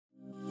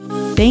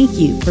Thank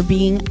you for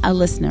being a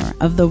listener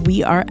of the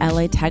We Are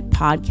LA Tech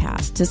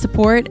podcast. To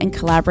support and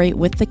collaborate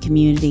with the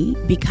community,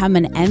 become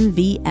an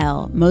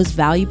MVL Most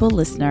Valuable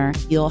Listener.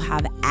 You'll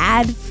have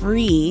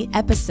ad-free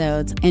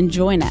episodes and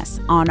join us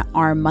on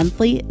our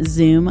monthly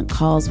Zoom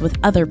calls with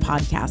other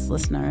podcast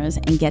listeners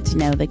and get to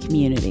know the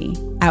community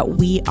at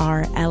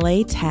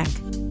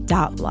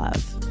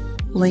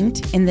WeAreLATech.love.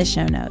 Linked in the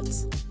show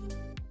notes.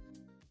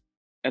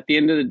 At the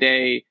end of the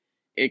day,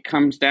 it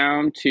comes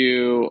down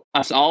to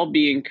us all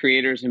being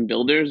creators and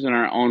builders in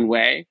our own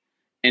way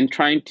and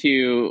trying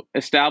to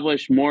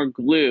establish more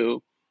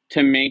glue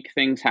to make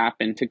things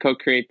happen, to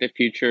co-create the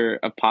future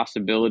of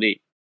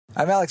possibility.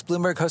 I'm Alex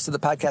Bloomberg, host of the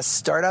podcast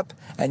Startup,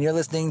 and you're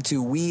listening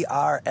to We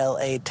Are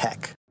LA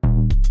Tech.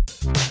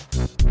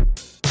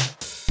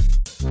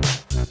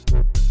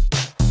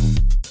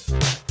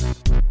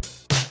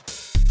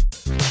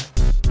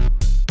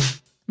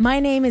 My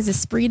name is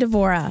Esprit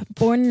Devora,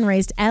 born and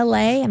raised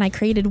LA, and I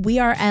created We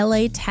Are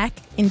LA Tech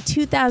in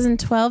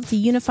 2012 to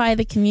unify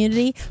the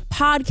community.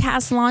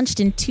 Podcast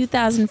launched in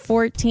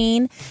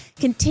 2014,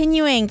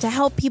 continuing to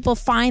help people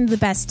find the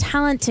best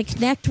talent, to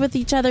connect with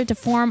each other, to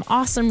form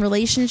awesome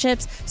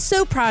relationships.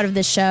 So proud of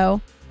this show.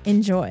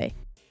 Enjoy.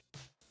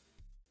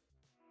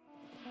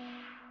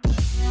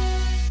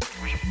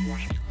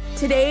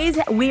 Today's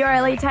We Are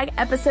LA Tech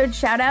episode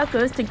shout out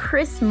goes to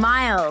Chris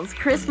Miles.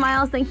 Chris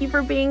Miles, thank you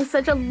for being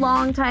such a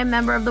longtime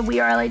member of the We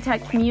Are LA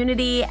Tech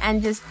community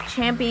and just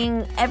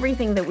championing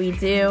everything that we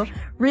do.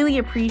 Really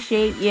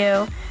appreciate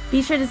you.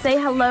 Be sure to say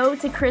hello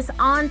to Chris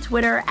on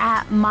Twitter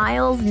at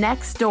Miles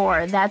Next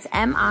Door. That's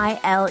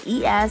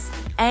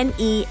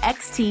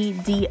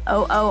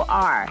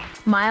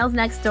MilesNextDoor. Miles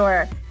Next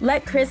Door.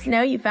 Let Chris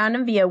know you found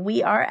him via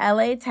We Are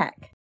LA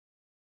Tech.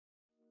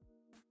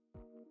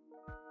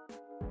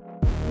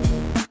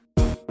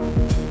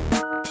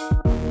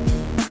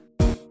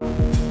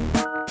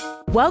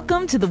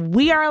 Welcome to the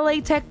We Are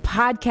LA Tech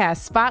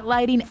podcast,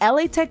 spotlighting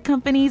LA Tech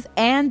companies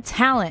and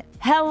talent.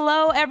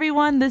 Hello,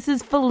 everyone. This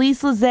is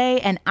Felice Lizet,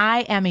 and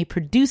I am a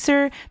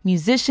producer,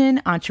 musician,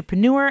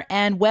 entrepreneur,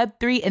 and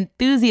Web3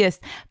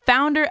 enthusiast,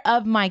 founder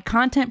of my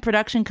content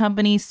production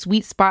company,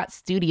 Sweet Spot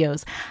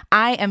Studios.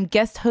 I am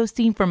guest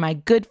hosting for my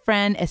good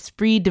friend,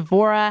 Esprit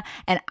Devora,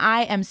 and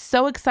I am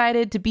so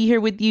excited to be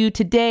here with you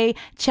today,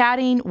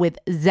 chatting with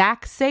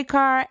Zach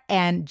Sekar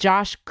and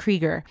Josh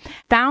Krieger,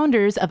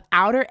 founders of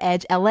Outer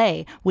Edge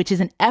LA, which is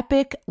an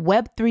epic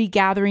Web3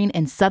 gathering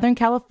in Southern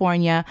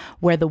California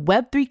where the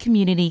Web3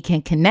 community can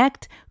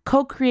connect,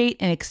 co-create,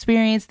 and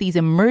experience these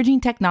emerging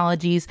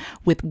technologies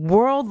with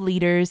world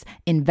leaders,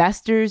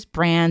 investors,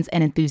 brands,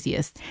 and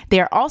enthusiasts. They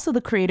are also the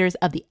creators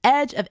of the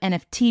Edge of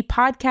NFT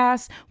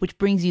podcast, which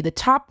brings you the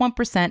top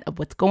 1% of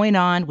what's going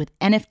on with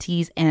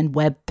NFTs and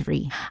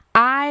Web3.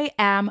 I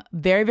am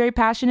very, very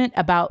passionate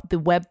about the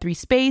Web3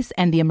 space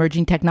and the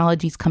emerging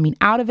technologies coming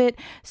out of it.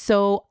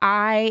 So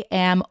I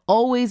am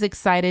always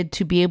excited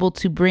to be able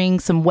to bring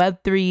some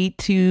Web3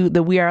 to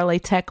the We Are LA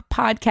Tech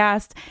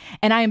podcast.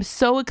 And I am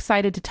so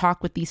excited to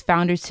talk with these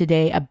founders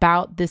today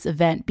about this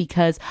event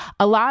because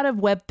a lot of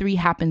Web3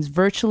 happens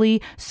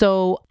virtually.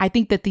 So I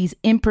think that these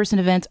in-person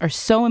events are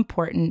so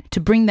important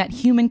to bring that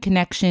human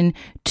connection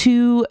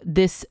to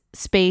this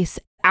space.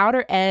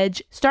 Outer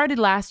Edge started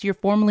last year,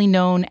 formerly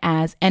known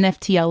as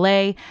NFT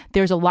LA.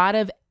 There's a lot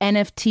of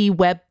NFT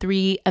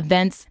Web3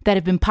 events that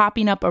have been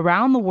popping up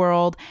around the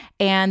world,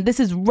 and this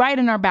is right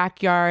in our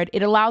backyard.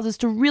 It allows us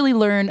to really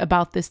learn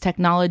about this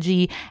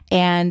technology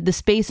and the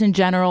space in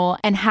general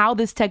and how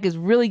this tech is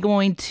really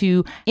going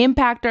to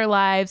impact our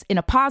lives in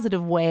a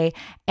positive way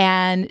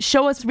and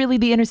show us really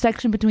the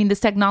intersection between this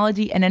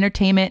technology and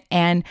entertainment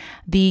and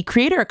the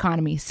creator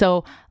economy.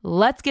 So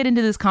let's get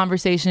into this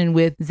conversation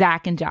with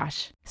Zach and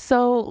Josh.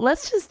 So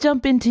let's just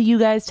jump into you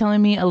guys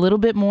telling me a little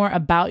bit more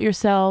about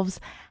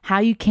yourselves, how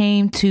you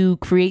came to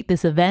create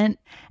this event,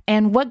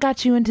 and what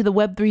got you into the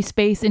Web3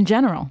 space in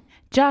general.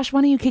 Josh, why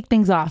don't you kick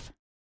things off?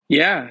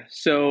 Yeah,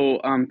 so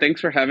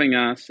thanks for having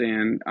us,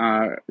 and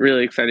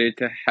really excited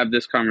to have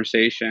this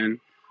conversation.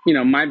 You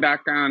know, my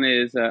background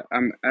is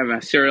I'm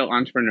a serial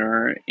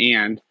entrepreneur,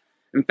 and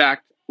in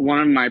fact, one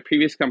of my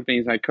previous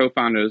companies I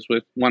co-founded was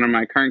with one of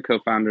my current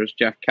co-founders,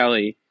 Jeff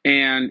Kelly,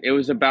 and it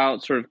was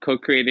about sort of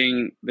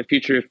co-creating the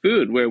future of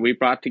food, where we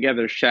brought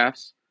together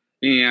chefs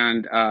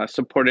and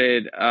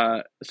supported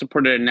a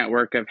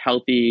network of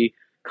healthy,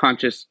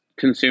 conscious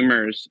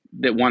consumers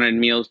that wanted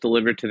meals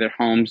delivered to their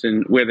homes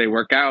and where they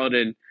work out.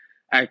 And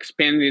I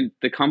expanded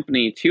the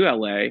company to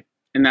LA,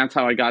 and that's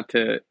how I got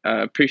to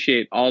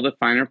appreciate all the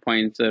finer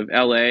points of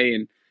LA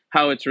and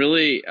how it's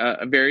really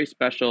a very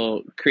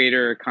special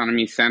creator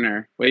economy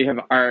center where you have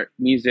art,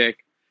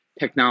 music,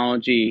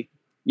 technology,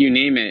 you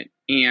name it.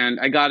 And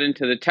I got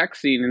into the tech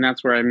scene, and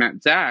that's where I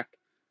met Zach.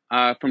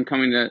 From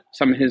coming to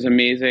some of his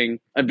amazing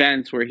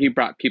events where he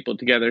brought people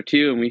together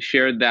too. And we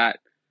shared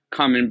that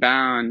common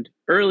bond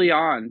early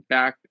on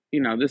back,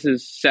 this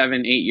is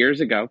 7-8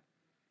 years ago.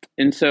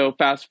 And so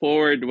fast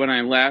forward when I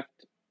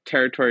left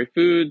Territory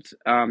Foods,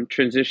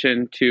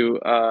 transitioned to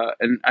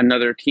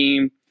another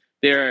team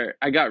there,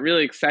 I got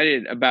really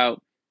excited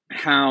about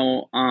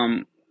how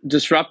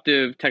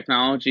disruptive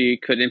technology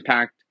could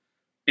impact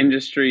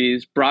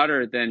industries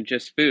broader than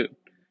just food.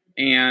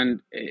 And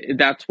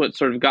that's what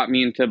sort of got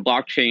me into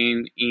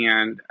blockchain.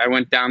 And I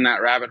went down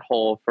that rabbit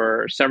hole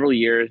for several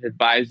years,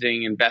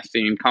 advising,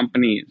 investing in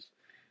companies.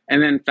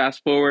 And then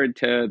fast forward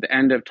to the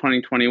end of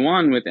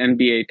 2021 with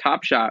NBA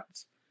Top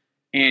Shots.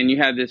 And you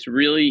had this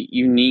really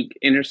unique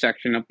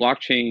intersection of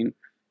blockchain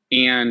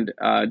and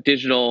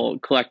digital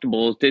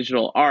collectibles,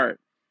 digital art,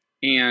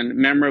 and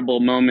memorable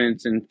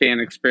moments and fan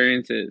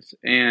experiences.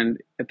 And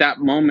at that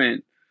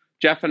moment,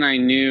 Jeff and I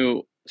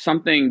knew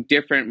something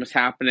different was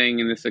happening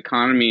in this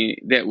economy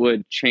that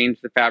would change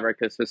the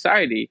fabric of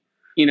society.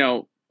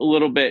 A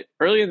little bit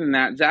earlier than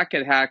that, Zach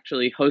had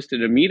actually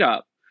hosted a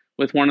meetup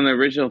with one of the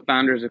original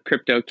founders of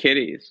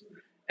CryptoKitties.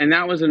 And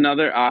that was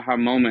another aha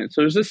moment.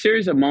 So there's a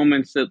series of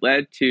moments that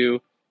led to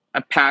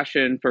a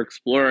passion for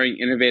exploring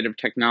innovative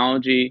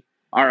technology.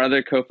 Our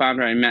other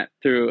co-founder I met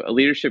through a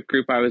leadership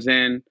group I was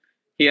in.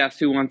 He asked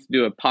who wants to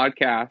do a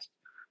podcast.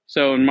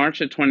 So in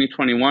March of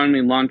 2021,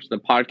 we launched the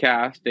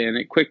podcast, and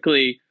it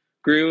quickly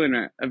grew in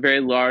a very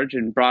large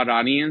and broad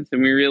audience.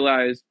 And we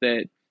realized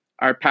that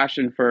our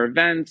passion for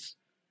events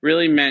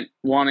really meant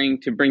wanting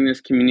to bring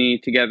this community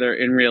together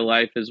in real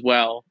life as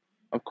well.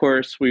 Of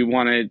course, we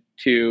wanted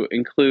to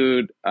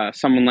include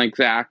someone like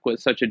Zach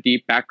with such a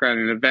deep background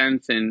in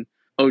events and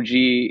OG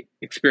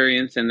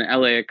experience in the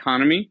LA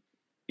economy.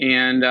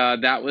 And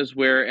that was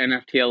where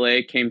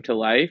NFTLA came to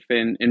life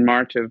in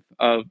March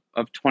of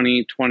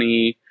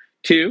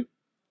 2022.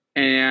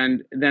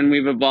 And then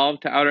we've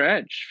evolved to Outer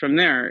Edge from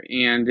there.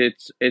 And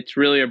it's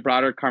really a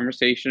broader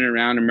conversation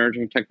around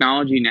emerging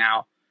technology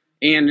now,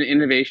 and an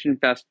innovation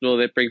festival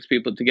that brings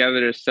people together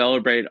to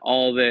celebrate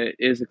all that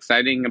is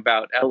exciting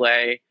about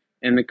LA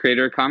and the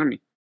creator economy.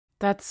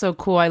 That's so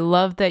cool. I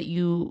love that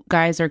you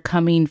guys are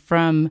coming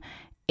from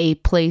a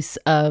place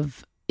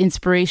of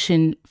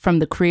inspiration from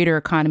the creator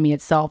economy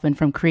itself and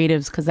from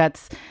creatives, because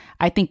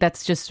I think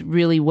that's just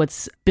really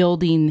what's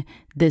building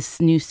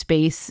this new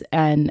space,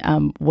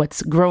 and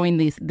what's growing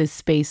this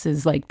space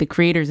is like the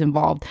creators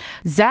involved.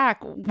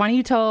 Zach, why don't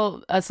you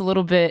tell us a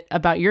little bit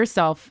about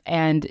yourself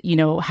and,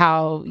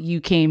 how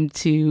you came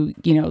to,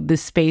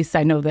 this space?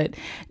 I know that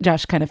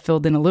Josh kind of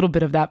filled in a little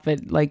bit of that, but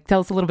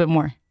tell us a little bit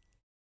more.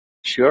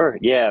 Sure.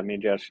 Yeah. I mean,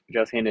 Josh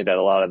hinted at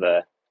a lot of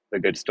the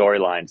good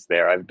storylines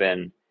there. I've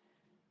been,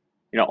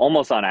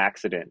 almost on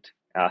accident,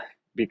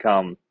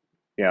 become,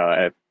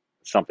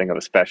 something of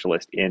a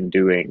specialist in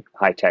doing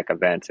high-tech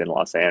events in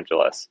Los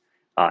Angeles,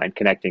 and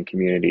connecting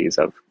communities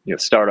of,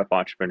 startup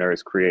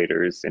entrepreneurs,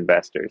 creators,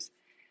 investors.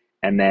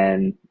 And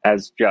then,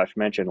 as Josh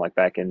mentioned,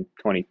 back in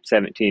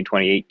 2017,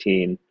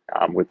 2018,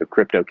 with the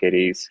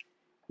CryptoKitties,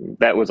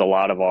 that was a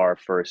lot of our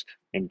first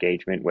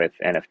engagement with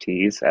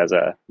NFTs as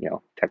a,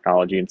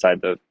 technology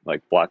inside the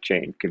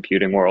blockchain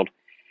computing world.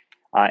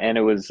 And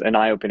it was an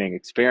eye-opening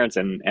experience.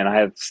 And I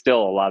have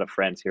still a lot of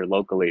friends here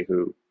locally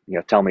who,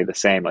 tell me the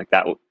same,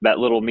 that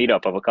little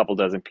meetup of a couple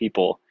dozen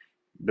people,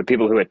 the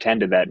people who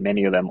attended that,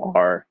 many of them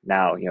are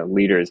now,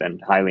 leaders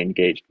and highly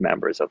engaged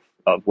members of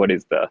what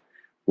is the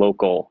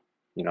local,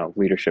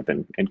 leadership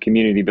and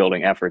community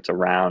building efforts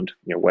around,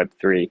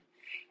 Web3.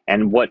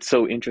 And what's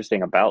so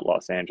interesting about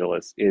Los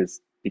Angeles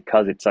is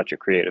because it's such a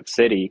creative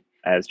city,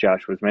 as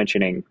Josh was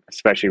mentioning,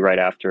 especially right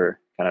after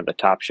kind of the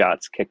Top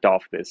Shots kicked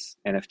off this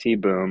NFT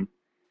boom,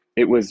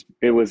 it was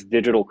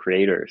digital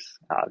creators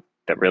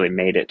that really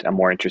made it a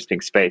more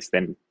interesting space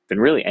than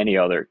really any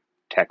other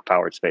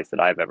tech-powered space that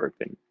I've ever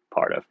been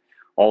part of.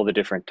 All the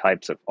different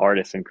types of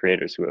artists and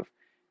creators who have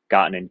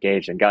gotten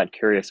engaged and gotten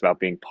curious about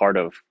being part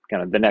of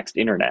kind of the next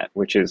internet,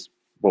 which is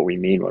what we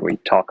mean when we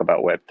talk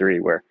about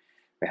Web3, where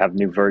we have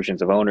new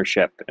versions of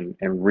ownership and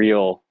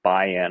real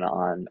buy-in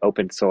on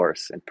open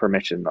source and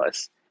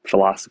permissionless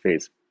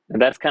philosophies.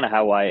 And that's kind of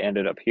how I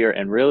ended up here.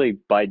 And really,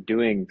 by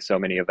doing so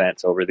many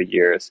events over the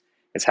years,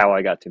 is how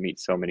I got to meet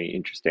so many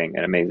interesting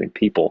and amazing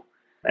people.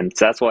 And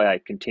so that's why I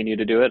continue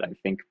to do it. I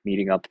think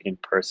meeting up in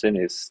person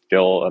is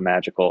still a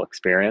magical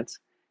experience.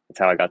 It's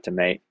how I got to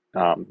meet,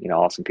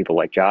 awesome people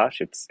like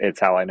Josh. It's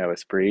how I know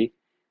Esprit,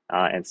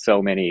 and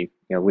so many,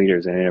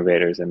 leaders and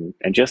innovators and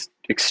just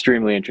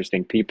extremely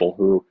interesting people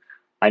who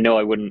I know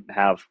I wouldn't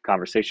have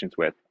conversations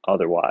with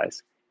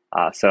otherwise.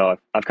 So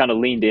I've kind of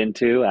leaned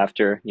into,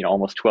 after,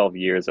 almost 12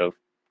 years of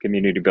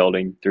community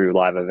building through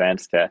live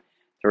events, to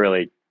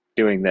really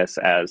doing this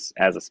as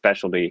a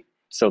specialty.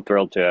 So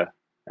thrilled to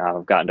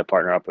have gotten to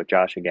partner up with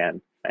Josh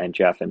again, and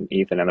Jeff and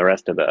Ethan and the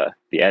rest of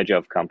the Edge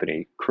of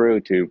company crew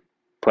to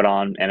put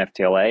on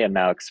NFTLA and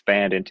now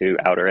expand into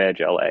Outer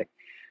Edge LA,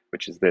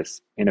 which is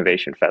this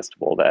innovation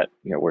festival that,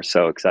 we're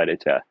so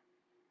excited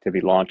to be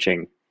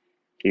launching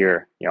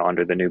here,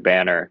 under the new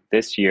banner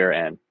this year,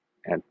 and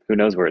who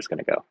knows where it's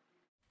going to go.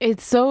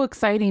 It's so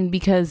exciting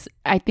because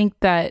I think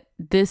that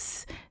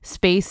this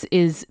space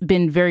has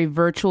been very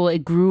virtual.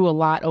 It grew a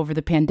lot over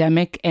the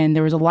pandemic, and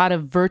there was a lot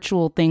of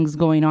virtual things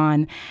going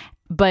on.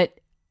 But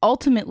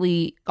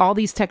ultimately, all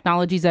these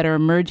technologies that are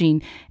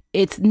emerging,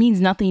 it means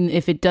nothing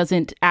if it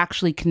doesn't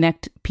actually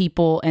connect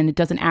people and it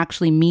doesn't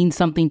actually mean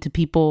something to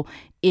people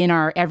in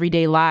our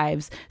everyday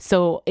lives.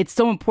 So it's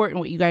so important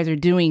what you guys are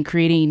doing,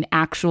 creating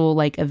actual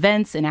like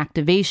events and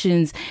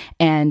activations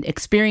and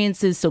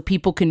experiences so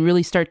people can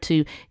really start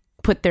to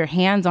put their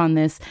hands on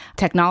this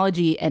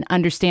technology and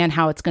understand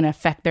how it's going to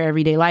affect their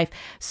everyday life.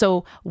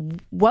 So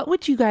what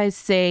would you guys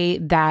say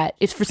that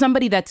is for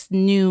somebody that's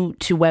new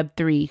to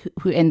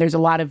Web3, and there's a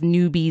lot of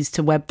newbies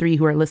to Web3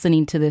 who are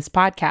listening to this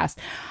podcast,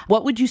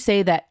 what would you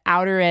say that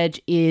Outer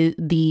Edge is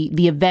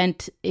the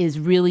event is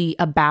really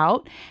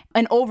about?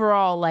 And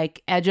overall,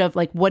 like Edge of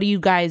like, what are you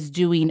guys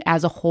doing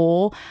as a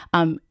whole?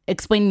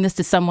 Explaining this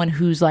to someone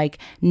who's like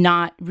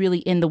not really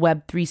in the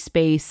Web3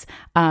 space.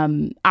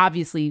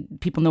 Obviously,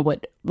 people know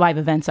what live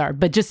events are,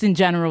 but just in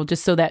general,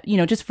 just so that,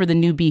 just for the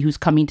newbie who's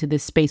coming to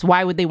this space,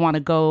 why would they want to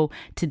go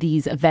to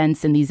these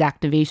events and these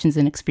activations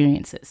and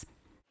experiences?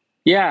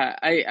 Yeah,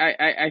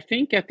 I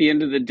think at the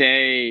end of the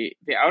day,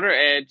 the Outer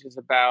Edge is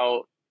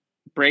about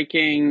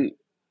breaking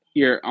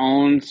your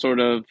own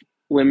sort of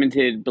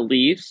limited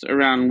beliefs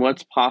around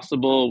what's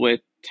possible with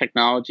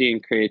technology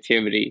and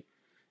creativity,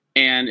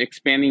 and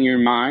expanding your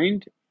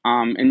mind,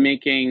 and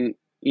making,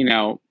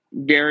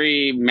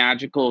 very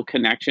magical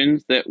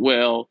connections that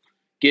will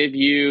give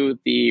you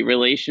the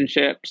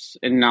relationships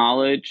and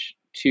knowledge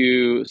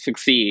to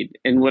succeed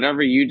in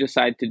whatever you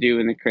decide to do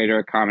in the creator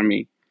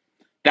economy.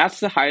 That's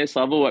the highest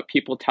level, what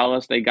people tell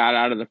us they got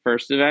out of the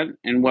first event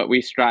and what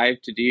we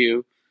strive to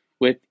do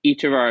with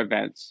each of our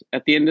events.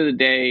 At the end of the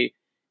day,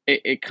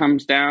 it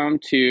comes down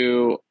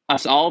to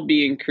us all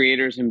being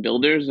creators and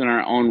builders in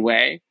our own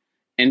way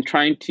and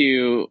trying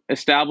to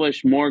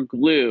establish more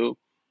glue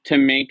to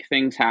make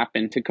things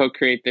happen, to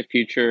co-create the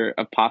future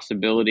of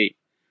possibility.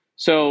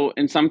 So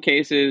in some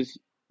cases,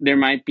 there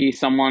might be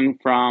someone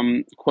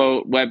from,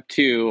 quote, Web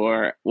 2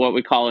 or what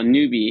we call a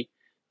newbie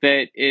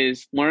that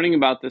is learning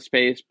about the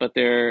space, but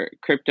they're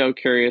crypto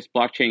curious,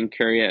 blockchain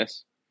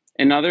curious.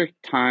 And other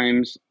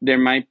times, there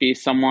might be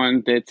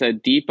someone that's a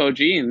deep OG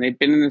and they've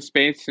been in the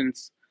space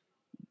since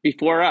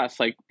before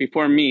us, like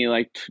before me,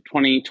 like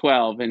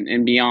 2012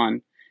 and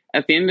beyond.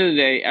 At the end of the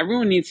day,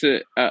 everyone needs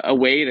a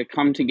way to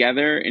come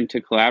together and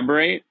to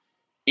collaborate.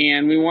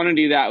 And we want to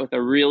do that with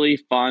a really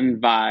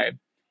fun vibe,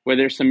 where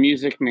there's some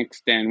music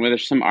mixed in, where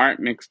there's some art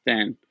mixed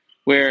in,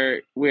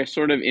 where we're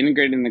sort of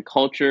integrating the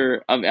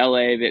culture of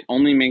LA that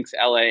only makes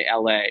LA,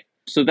 LA.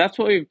 So that's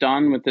what we've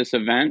done with this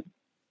event.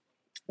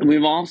 And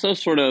we've also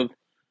sort of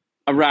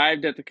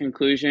arrived at the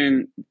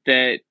conclusion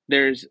that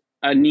there's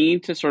a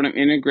need to sort of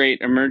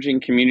integrate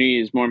emerging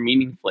communities more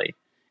meaningfully.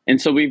 And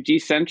so we've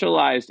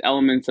decentralized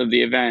elements of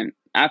the event.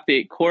 At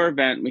the core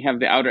event, we have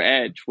the Outer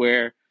Edge,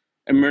 where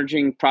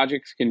emerging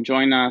projects can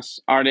join us,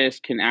 artists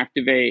can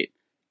activate,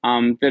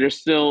 that are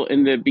still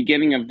in the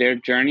beginning of their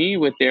journey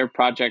with their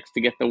projects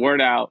to get the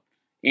word out.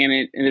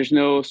 And there's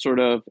no sort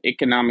of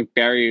economic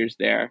barriers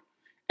there.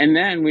 And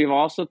then we've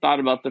also thought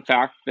about the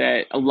fact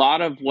that a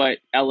lot of what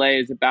LA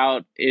is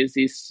about is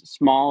these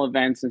small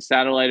events and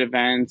satellite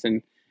events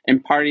and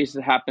parties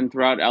that happen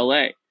throughout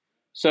LA.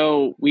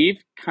 So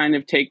we've kind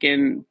of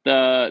taken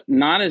the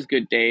not as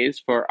good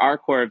days for our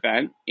core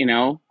event,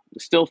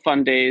 still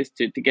fun days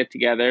to get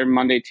together,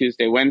 Monday,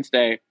 Tuesday,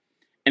 Wednesday,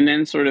 and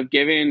then sort of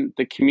giving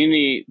the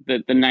community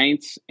the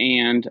nights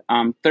and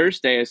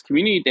Thursday as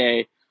community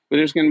day, where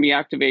there's going to be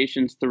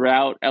activations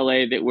throughout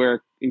LA that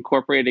we're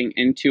incorporating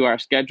into our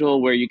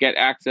schedule, where you get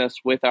access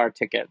with our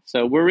tickets.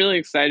 So we're really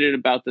excited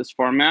about this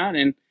format,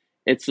 and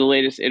it's the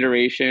latest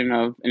iteration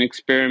of an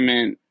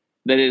experiment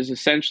that is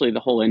essentially the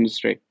whole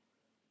industry.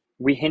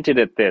 We hinted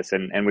at this,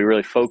 and we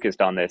really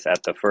focused on this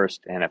at the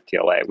first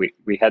NFTLA.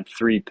 We had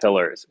 3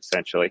 pillars,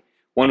 essentially.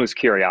 One was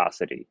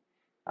curiosity.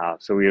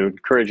 So we would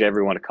encourage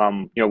everyone to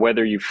come,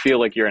 whether you feel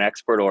like you're an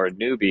expert or a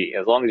newbie,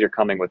 as long as you're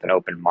coming with an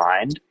open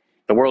mind.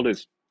 The world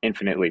is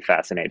infinitely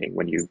fascinating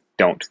when you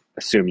don't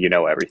assume you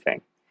know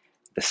everything.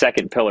 The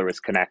second pillar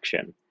is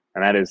connection.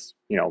 And that is,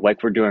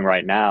 like we're doing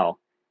right now.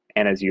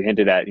 And as you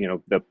hinted at,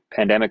 the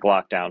pandemic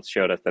lockdowns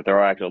showed us that there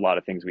are actually a lot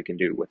of things we can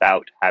do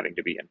without having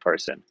to be in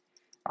person.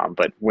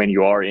 But when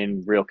you are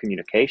in real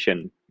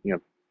communication,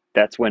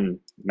 that's when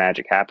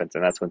magic happens,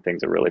 and that's when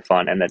things are really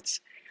fun. And it's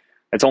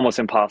almost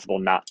impossible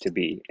not to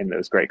be in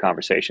those great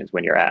conversations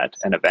when you're at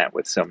an event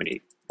with so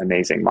many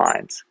amazing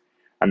minds.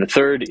 And the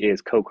third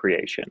is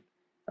co-creation.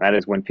 And that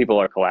is when people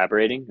are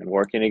collaborating and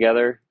working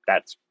together,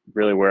 that's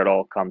really where it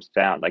all comes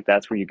down. Like,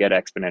 that's where you get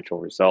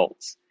exponential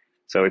results.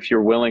 So if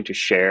you're willing to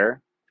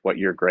share what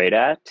you're great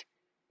at,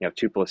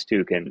 2 +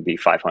 2 can be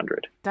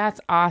 500. That's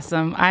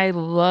awesome. I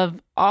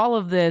love all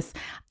of this.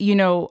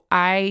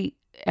 I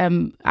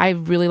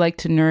really like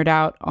to nerd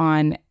out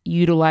on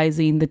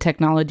utilizing the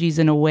technologies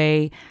in a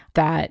way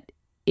that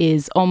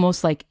is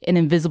almost like an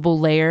invisible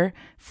layer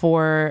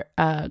for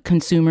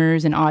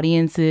consumers and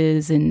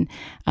audiences and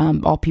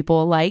all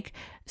people alike.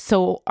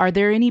 So are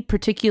there any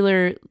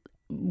particular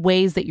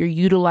ways that you're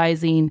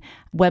utilizing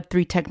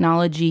Web3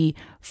 technology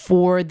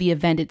for the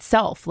event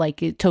itself, like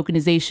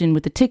tokenization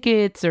with the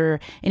tickets or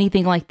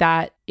anything like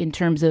that, in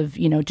terms of,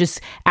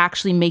 just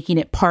actually making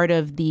it part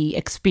of the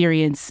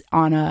experience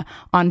on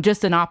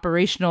just an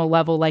operational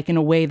level, like in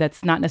a way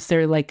that's not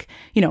necessarily like,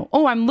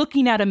 oh, I'm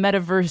looking at a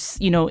metaverse,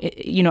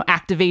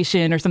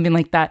 activation or something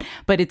like that,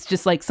 but it's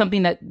just like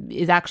something that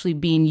is actually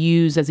being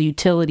used as a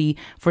utility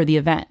for the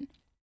event.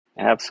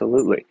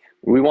 Absolutely.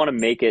 We want to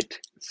make it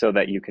so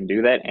that you can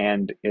do that,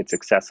 and it's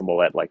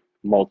accessible at like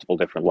multiple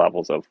different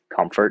levels of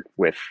comfort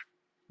with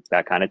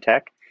that kind of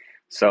tech.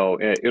 So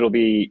it'll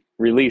be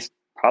released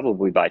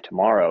probably by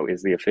tomorrow,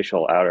 is the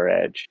official Outer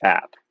Edge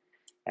app.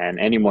 And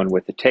anyone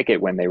with a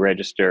ticket, when they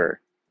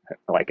register,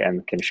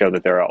 and can show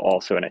that they're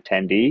also an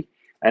attendee,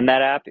 and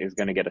that app is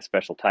going to get a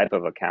special type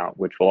of account,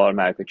 which will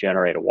automatically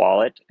generate a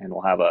wallet, and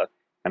we'll have a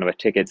kind of a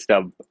ticket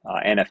stub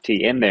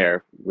NFT in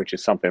there, which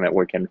is something that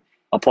we can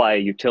apply a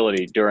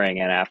utility during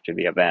and after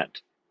the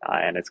event.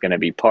 And it's going to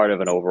be part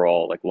of an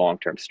overall like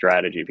long-term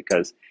strategy,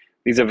 because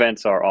these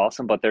events are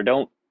awesome, but they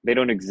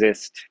don't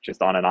exist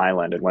just on an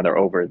island, and when they're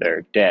over,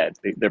 they're dead.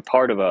 They're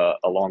part of a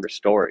longer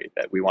story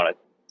that we want to,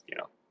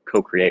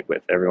 co-create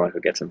with everyone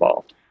who gets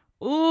involved.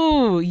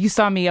 Ooh, you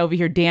saw me over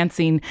here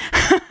dancing.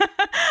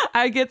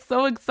 I get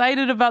so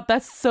excited about that.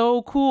 That's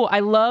so cool. I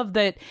love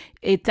that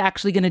it's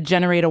actually going to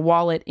generate a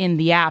wallet in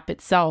the app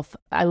itself.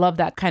 I love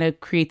that kind of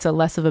creates a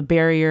less of a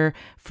barrier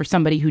for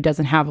somebody who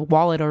doesn't have a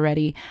wallet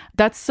already.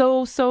 That's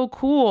so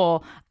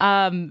cool.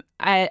 Can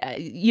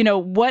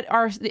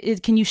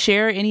you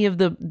share any of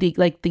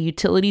the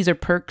utilities or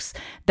perks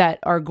that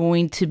are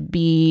going to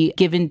be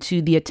given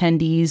to the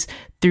attendees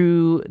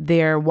through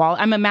their wallet?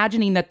 I'm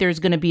imagining that there's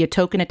going to be a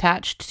token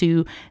attached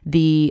to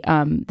the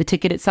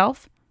ticket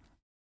itself.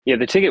 Yeah,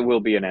 the ticket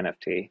will be an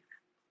NFT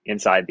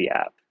inside the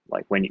app.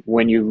 Like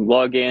when you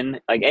log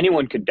in, like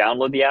anyone could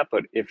download the app,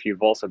 but if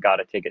you've also got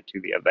a ticket to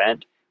the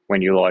event,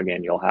 when you log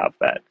in, you'll have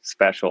that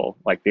special,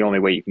 like the only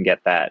way you can get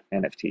that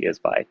NFT is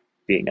by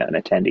being an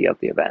attendee of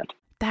the event.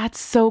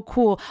 That's so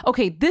cool.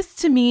 Okay, this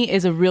to me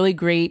is a really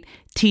great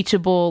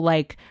teachable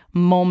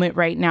moment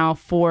right now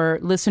for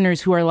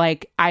listeners who are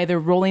either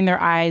rolling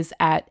their eyes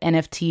at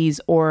NFTs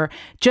or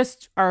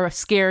just are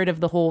scared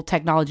of the whole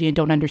technology and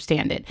don't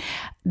understand it.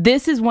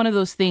 This is one of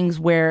those things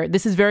where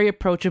this is very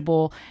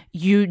approachable.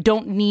 You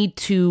don't need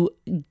to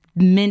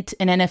mint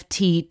an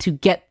NFT to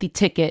get the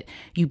ticket.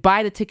 You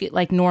buy the ticket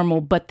like normal,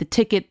 but the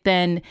ticket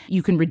then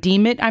you can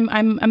redeem it.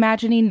 I'm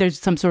imagining there's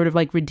some sort of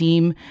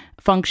redeem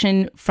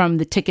function from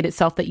the ticket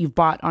itself that you've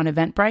bought on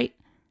Eventbrite.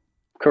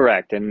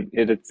 Correct, and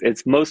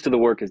it's most of the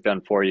work is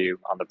done for you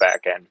on the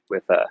back end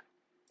with kind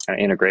of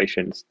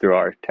integrations through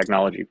our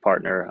technology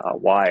partner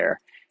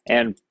Wire.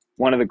 And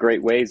one of the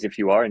great ways, if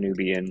you are a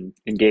newbie in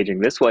engaging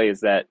this way,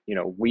 is that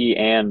we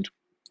and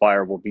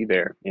Wire will be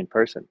there in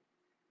person.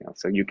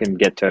 So you can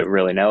get to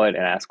really know it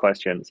and ask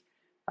questions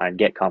and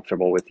get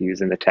comfortable with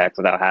using the tech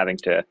without having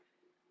to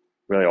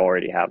really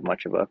already have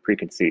much of a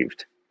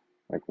preconceived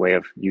way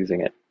of using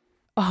it.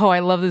 Oh, I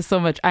love this so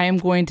much. I am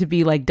going to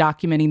be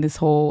documenting this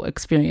whole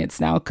experience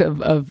now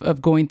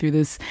of going through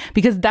this,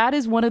 because that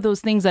is one of those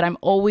things that I'm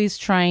always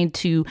trying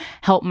to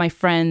help my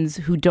friends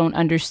who don't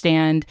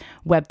understand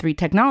Web3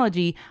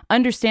 technology,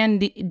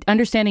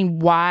 understanding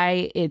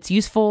why it's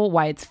useful,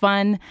 why it's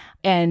fun,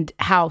 and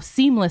how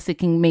seamless it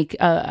can make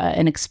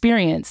an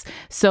experience.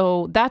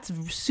 So that's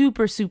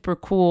super, super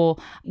cool.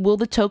 Will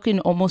the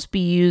token almost be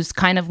used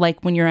kind of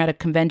like when you're at a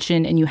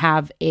convention and you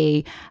have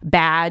a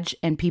badge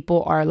and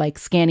people are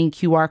scanning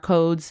QR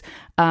codes?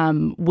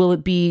 Will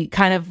it be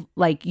kind of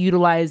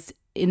utilized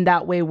in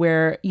that way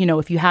where,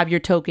 if you have your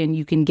token,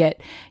 you can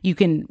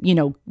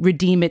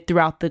redeem it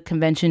throughout the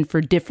convention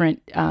for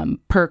different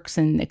perks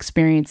and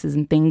experiences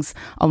and things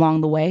along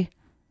the way?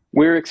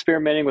 We're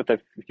experimenting with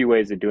a few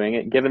ways of doing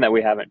it. Given that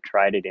we haven't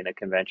tried it in a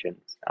convention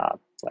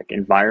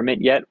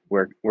environment yet,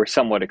 we're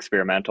somewhat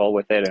experimental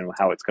with it and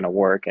how it's going to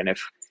work, and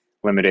if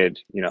limited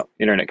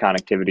internet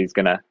connectivity is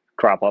going to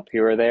crop up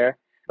here or there.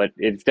 But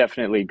it's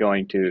definitely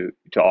going to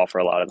offer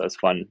a lot of those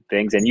fun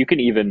things, and you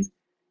can even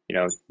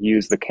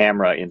use the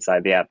camera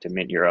inside the app to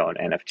mint your own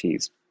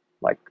NFTs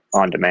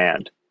on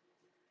demand.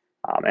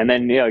 And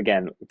then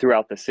again,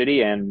 throughout the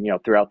city and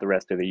throughout the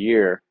rest of the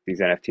year, these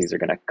NFTs are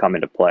going to come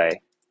into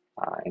play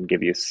and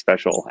give you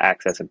special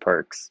access and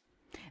perks.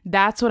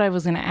 That's what I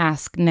was going to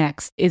ask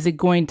next. Is it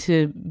going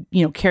to,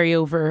 carry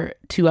over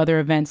to other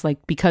events?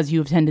 Because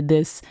you attended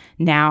this,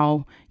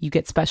 now you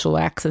get special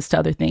access to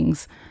other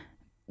things.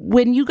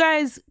 When you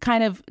guys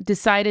kind of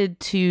decided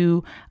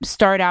to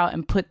start out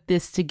and put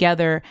this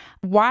together,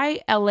 why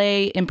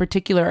LA in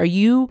particular? Are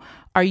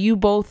you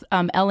both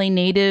LA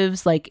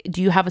natives?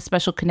 Do you have a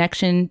special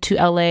connection to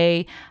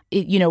LA?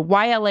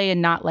 Why LA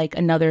and not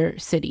another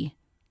city?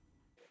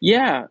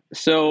 Yeah,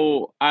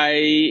 so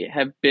I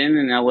have been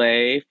in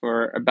LA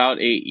for about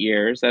 8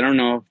 years. I don't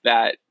know if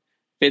that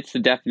fits the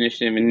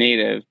definition of a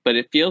native, but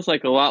it feels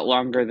like a lot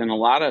longer than a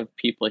lot of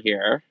people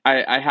here.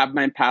 I have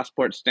my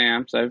passport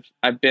stamps.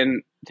 I've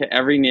been to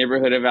every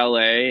neighborhood of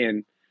LA,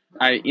 and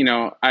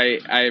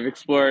I've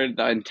explored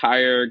the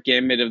entire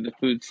gamut of the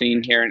food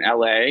scene here in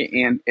LA,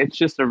 and it's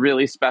just a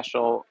really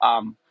special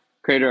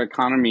creator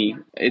economy.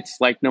 It's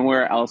like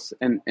nowhere else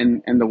in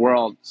the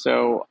world.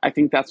 So I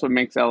think that's what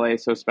makes LA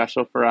so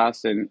special for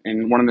us, and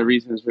one of the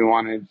reasons we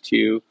wanted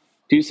to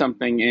do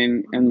something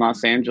in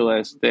Los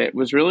Angeles that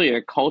was really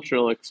a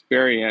cultural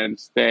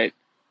experience that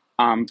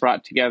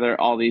brought together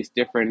all these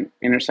different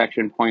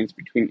intersection points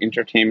between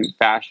entertainment,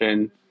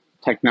 fashion,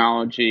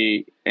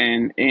 technology,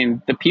 and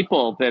the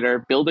people that are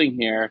building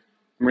here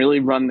really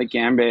run the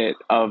gambit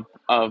of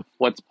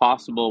what's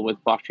possible with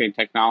blockchain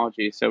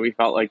technology. So we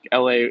felt like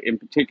LA in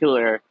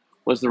particular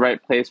was the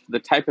right place for the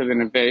type of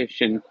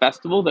innovation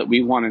festival that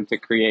we wanted to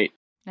create.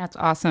 That's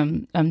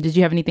awesome. Did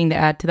you have anything to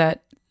add to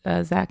that,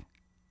 Zach?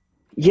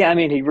 Yeah, I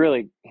mean, he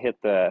really hit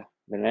the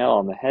nail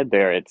on the head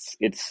there. It's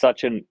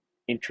such an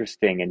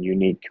interesting and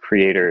unique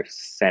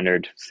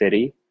creator-centered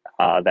city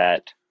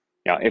that,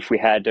 if we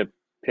had to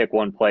pick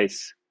one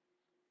place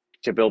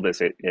to build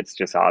this, it's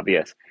just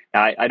obvious.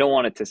 Now, I don't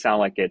want it to sound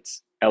like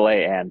it's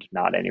LA and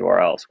not anywhere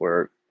else.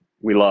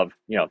 We love,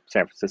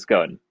 San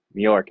Francisco and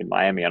New York and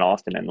Miami and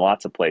Austin and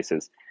lots of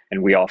places,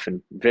 and we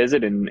often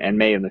visit and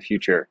may in the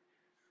future,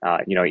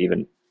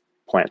 even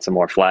plant some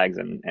more flags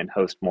and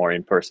host more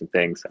in-person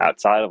things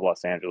outside of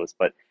Los Angeles.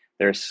 But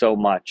there's so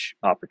much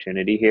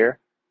opportunity here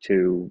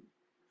to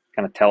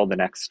kind of tell the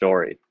next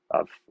story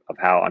of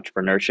how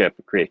entrepreneurship,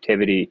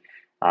 creativity,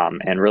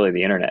 and really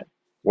the internet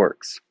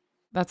works.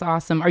 That's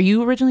awesome. Are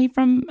you originally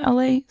from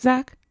LA,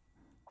 Zach?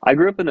 I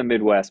grew up in the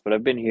Midwest, but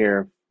I've been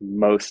here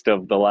most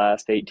of the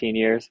last 18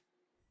 years.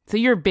 So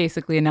you're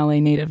basically an LA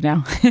native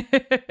now.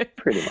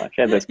 Pretty much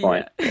at this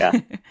point, yeah.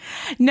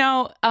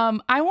 Now,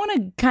 I want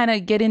to kind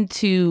of get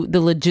into the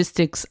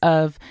logistics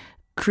of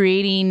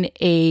creating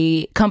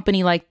a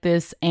company like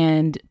this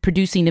and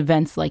producing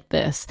events like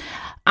this.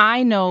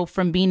 I know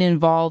from being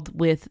involved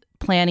with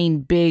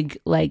planning big,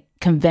 like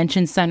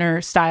convention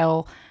center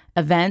style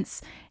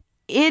events,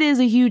 it is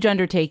a huge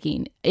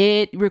undertaking.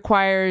 It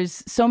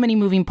requires so many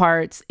moving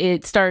parts.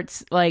 It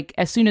starts like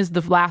as soon as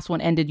the last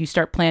one ended, you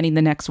start planning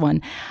the next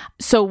one.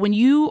 So when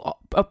you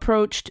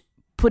approached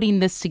putting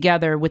this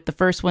together with the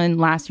first one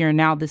last year and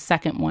now the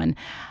second one,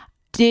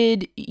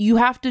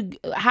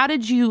 how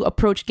did you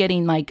approach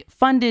getting like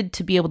funded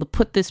to be able to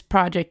put this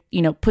project,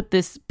 put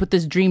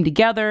this dream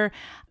together?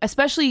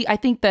 Especially, I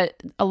think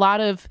that a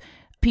lot of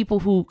people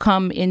who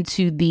come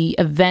into the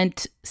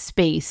event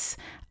space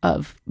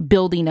of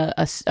building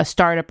a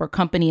startup or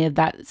company of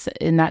that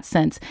in that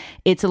sense,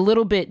 it's a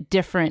little bit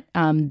different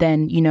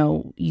than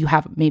you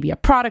have maybe a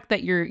product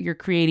that you're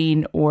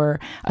creating or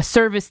a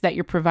service that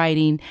you're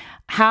providing.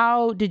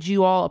 How did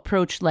you all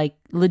approach like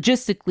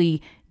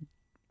logistically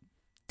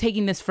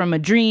taking this from a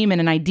dream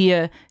and an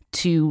idea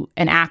to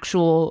an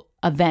actual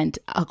event,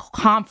 a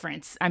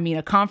conference? I mean,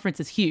 a conference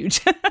is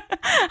huge.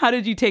 How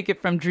did you take it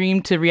from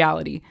dream to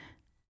reality?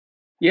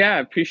 Yeah, I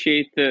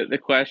appreciate the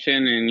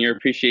question and your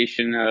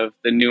appreciation of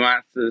the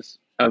nuances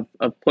of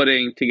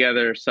putting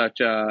together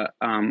such a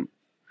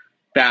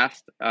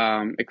vast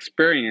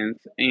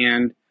experience.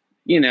 And,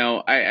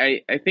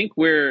 I think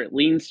we're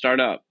lean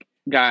startup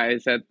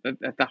guys at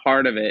the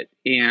heart of it.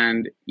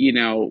 And,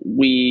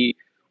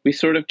 we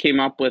sort of came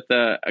up with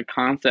a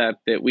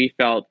concept that we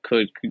felt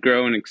could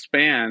grow and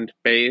expand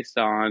based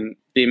on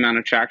the amount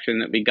of traction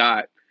that we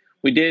got.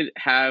 We did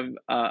have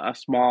a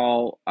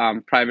small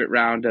private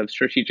round of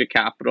strategic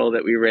capital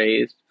that we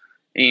raised.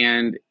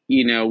 And,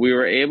 we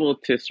were able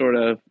to sort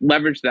of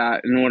leverage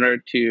that in order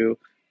to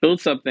build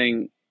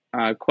something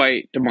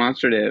quite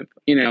demonstrative,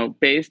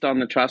 based on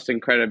the trust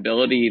and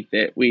credibility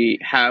that we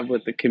have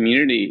with the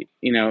community.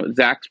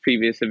 Zach's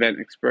previous event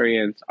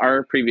experience,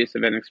 our previous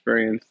event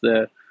experience,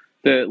 the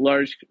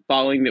large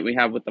following that we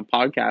have with the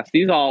podcast.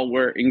 These all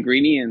were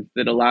ingredients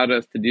that allowed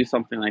us to do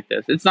something like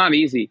this. It's not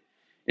easy.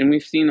 And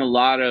we've seen a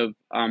lot of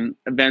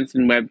events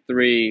in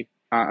Web3,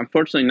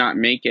 unfortunately, not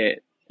make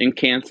it and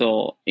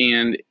cancel.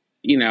 And,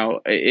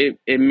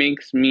 it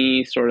makes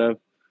me sort of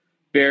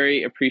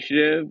very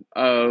appreciative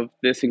of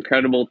this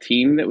incredible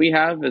team that we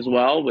have as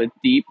well with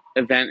deep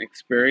event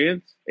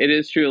experience. It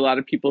is true. A lot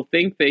of people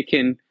think they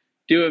can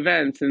do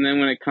events. And then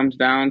when it comes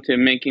down to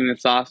making the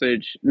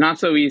sausage, not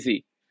so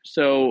easy.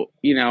 So,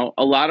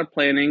 a lot of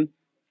planning,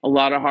 a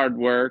lot of hard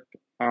work,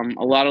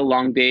 a lot of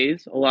long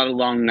days, a lot of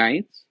long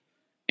nights,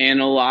 and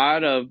a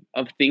lot of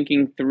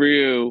thinking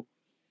through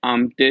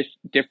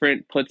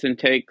different puts and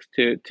takes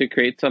to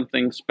create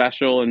something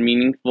special and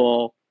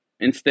meaningful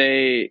and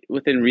stay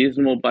within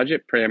reasonable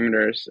budget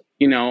parameters.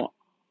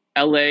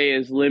 LA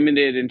is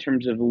limited in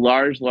terms of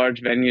large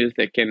venues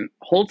that can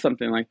hold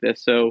something like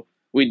this. So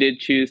we did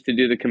choose to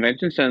do the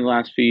convention center in the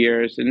last few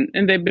years,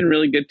 and they've been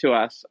really good to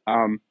us.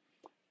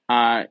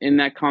 And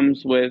that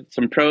comes with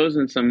some pros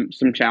and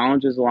some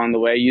challenges along the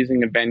way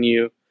using a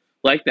venue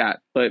like that.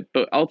 But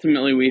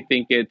ultimately, we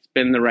think it's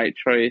been the right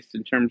choice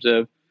in terms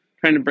of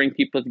trying to bring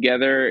people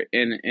together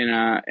in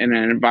an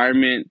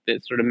environment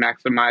that sort of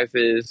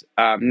maximizes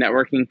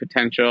networking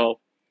potential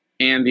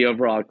and the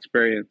overall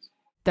experience.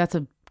 That's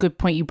a good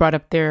point you brought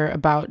up there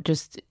about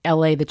just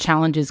LA, the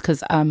challenges,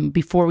 because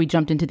before we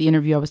jumped into the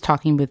interview, I was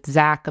talking with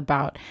Zach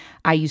about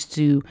I used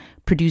to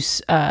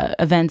produce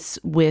events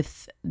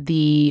with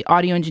the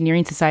Audio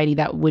Engineering Society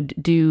that would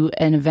do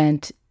an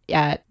event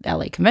at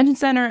LA Convention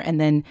Center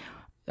and then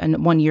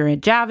 1 year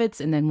at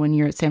Javits and then 1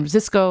 year at San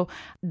Francisco.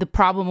 The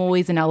problem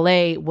always in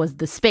LA was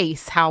the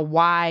space, how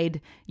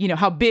wide,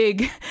 how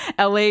big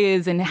LA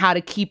is and how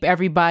to keep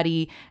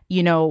everybody,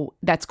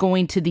 that's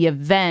going to the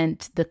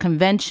event, the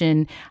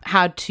convention,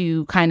 how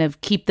to kind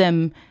of keep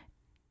them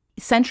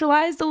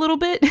centralized a little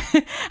bit,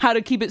 how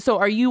to keep it. So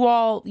are you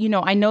all,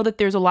 I know that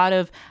there's a lot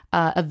of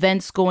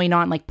events going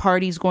on, like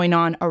parties going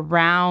on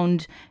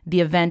around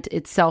the event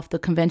itself, the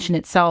convention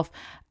itself.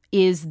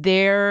 Is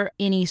there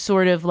any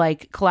sort of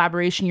like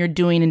collaboration you're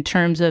doing in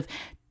terms of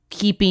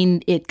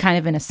keeping it kind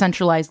of in a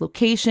centralized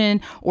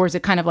location, or is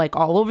it kind of like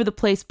all over the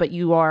place, but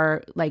you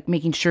are like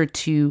making sure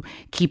to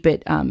keep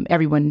it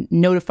everyone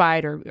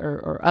notified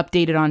or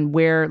updated on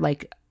where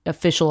like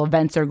official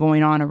events are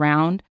going on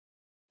around?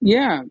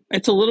 Yeah,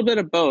 it's a little bit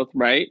of both,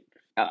 right?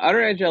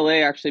 Outer Edge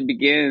LA actually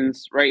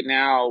begins right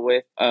now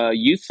with a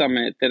youth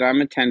summit that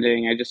I'm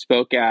attending. I just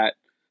spoke at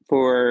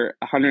for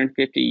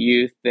 150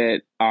 youth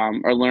that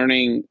are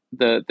learning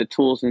the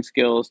tools and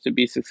skills to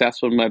be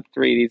successful in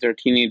Web3. These are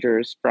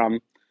teenagers from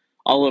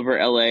all over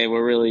LA.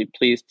 We're really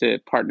pleased to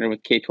partner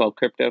with K-12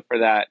 Crypto for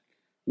that.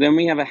 Then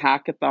we have a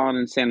hackathon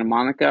in Santa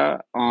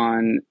Monica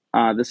on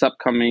this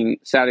upcoming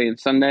Saturday and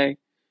Sunday.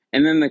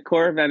 And then the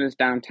core event is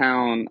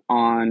downtown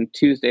on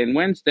Tuesday and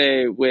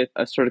Wednesday with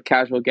a sort of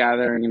casual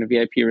gathering and a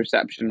VIP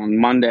reception on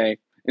Monday.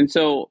 And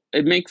so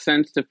it makes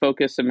sense to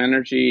focus some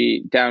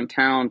energy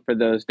downtown for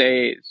those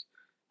days.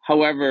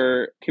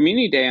 However,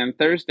 Community Day on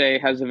Thursday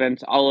has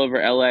events all over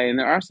LA, and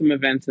there are some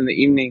events in the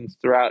evenings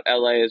throughout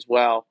LA as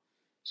well.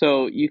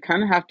 So you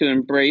kind of have to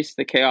embrace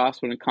the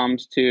chaos when it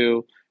comes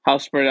to how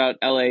spread out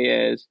LA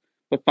is,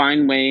 but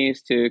find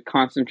ways to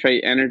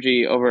concentrate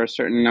energy over a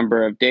certain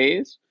number of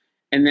days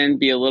and then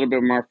be a little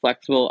bit more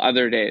flexible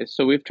other days.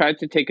 So we've tried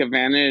to take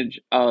advantage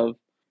of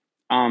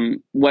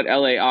what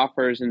LA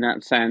offers in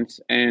that sense.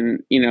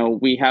 And,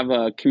 we have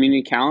a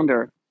community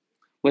calendar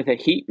with a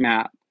heat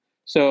map.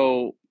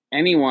 So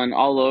anyone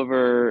all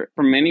over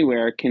from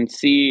anywhere can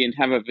see and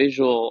have a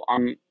visual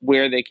on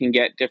where they can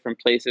get different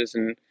places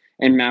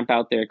and map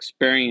out their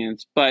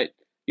experience. But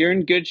you're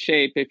in good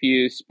shape if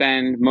you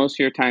spend most of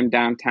your time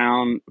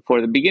downtown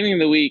for the beginning of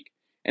the week,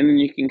 and then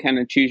you can kind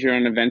of choose your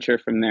own adventure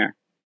from there.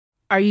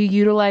 Are you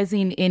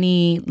utilizing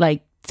any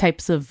like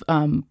types of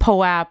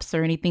POAPs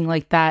or anything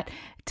like that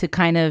to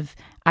kind of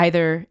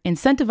either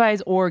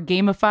incentivize or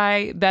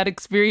gamify that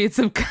experience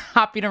of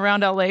hopping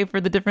around LA for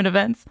the different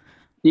events?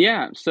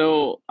 Yeah,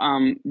 so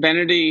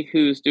Benedy,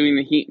 who's doing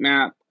the heat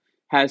map,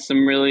 has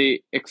some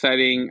really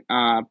exciting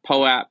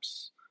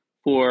POAPs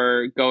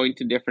for going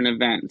to different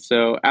events.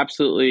 So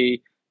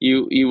absolutely,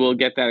 you will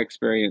get that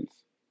experience.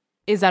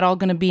 Is that all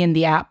going to be in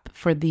the app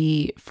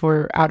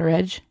for Outer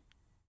Edge?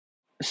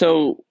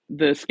 So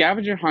the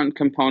scavenger hunt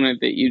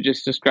component that you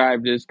just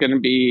described is going to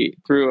be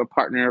through a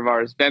partner of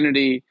ours,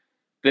 Benedy.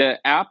 The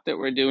app that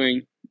we're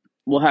doing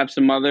will have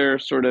some other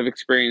sort of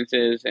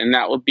experiences, and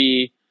that will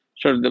be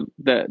sort of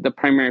the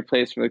primary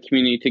place for the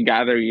community to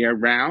gather year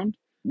round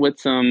with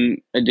some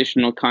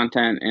additional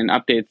content and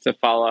updates to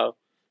follow.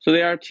 So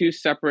they are two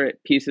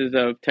separate pieces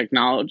of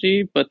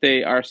technology, but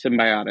they are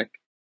symbiotic.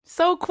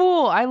 So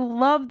cool. I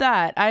love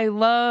that. I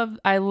love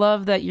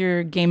that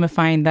you're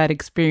gamifying that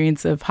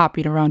experience of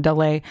hopping around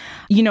LA.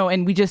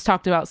 And we just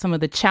talked about some of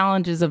the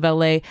challenges of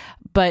LA,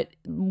 but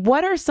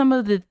what are some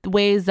of the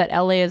ways that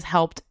LA has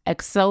helped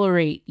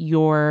accelerate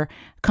your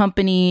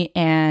company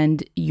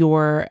and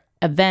your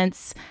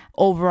events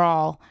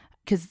overall?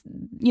 Because,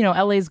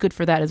 LA is good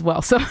for that as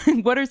well. So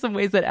what are some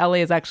ways that LA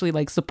has actually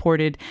like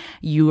supported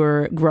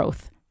your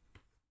growth?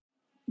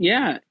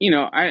 Yeah,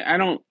 I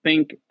don't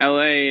think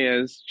LA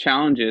is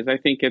challenges. I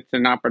think it's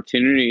an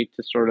opportunity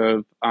to sort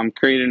of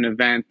create an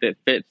event that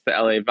fits the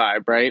LA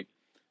vibe, right?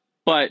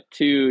 But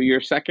to your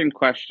second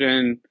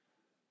question,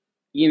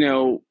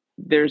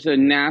 there's a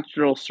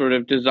natural sort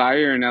of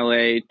desire in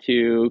LA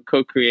to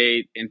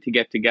co-create and to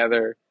get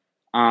together.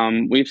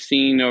 We've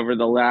seen over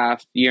the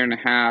last year and a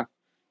half,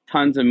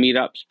 tons of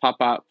meetups pop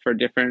up for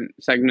different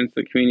segments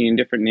of the community in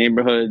different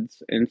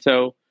neighborhoods. And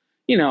so,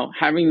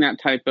 having that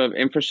type of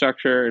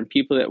infrastructure and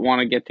people that want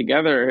to get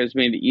together has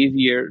made it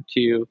easier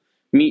to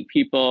meet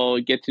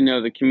people, get to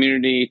know the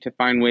community, to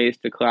find ways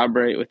to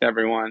collaborate with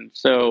everyone.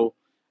 So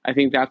I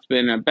think that's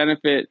been a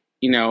benefit.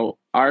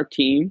 Our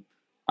team,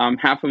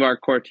 half of our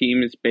core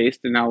team is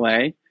based in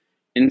LA.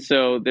 And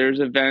so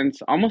there's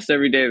events almost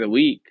every day of the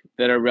week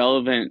that are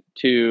relevant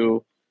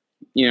to,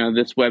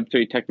 this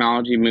Web3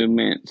 technology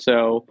movement.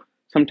 So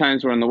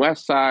sometimes we're on the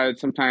West Side,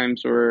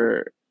 sometimes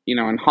we're,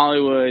 in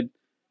Hollywood,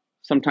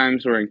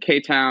 sometimes we're in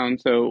K-Town.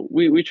 So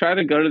we try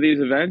to go to these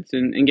events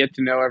and get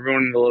to know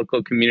everyone in the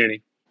local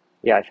community.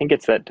 Yeah, I think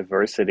it's that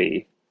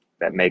diversity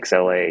that makes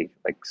LA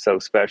like so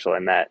special,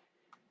 and that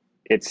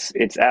it's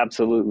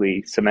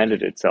absolutely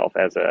cemented itself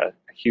as a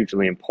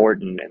hugely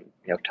important and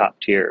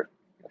top tier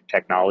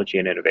technology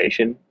and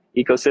innovation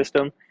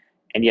ecosystem,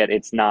 and yet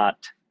it's not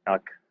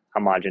like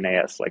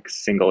homogeneous, like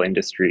single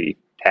industry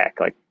tech.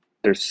 Like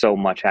there's so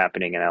much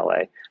happening in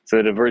LA. So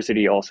the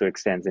diversity also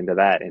extends into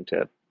that,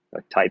 into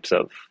types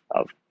of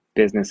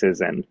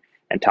businesses and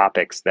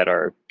topics that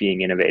are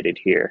being innovated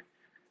here.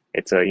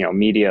 It's a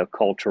media,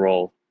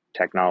 cultural,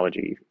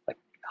 technology like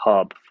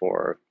hub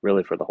for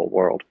the whole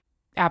world.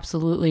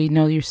 Absolutely.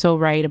 No, you're so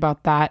right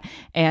about that.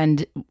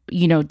 And,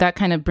 that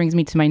kind of brings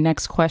me to my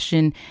next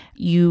question.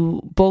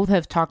 You both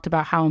have talked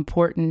about how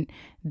important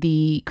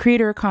the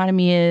creator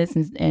economy is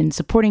and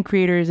supporting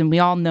creators. And we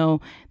all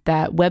know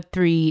that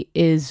Web3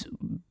 is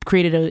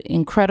created an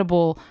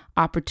incredible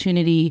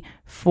opportunity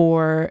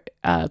for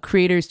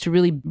creators to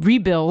really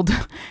rebuild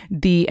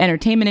the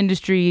entertainment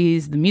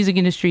industries, the music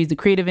industries, the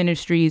creative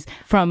industries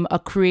from a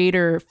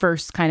creator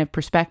first kind of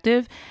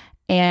perspective.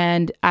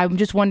 And I'm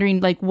just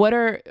wondering, what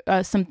are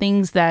some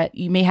things that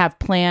you may have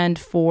planned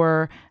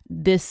for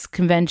this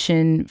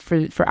convention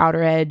for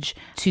Outer Edge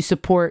to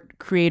support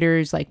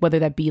creators, like whether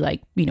that be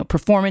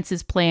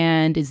performances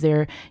planned? Is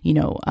there,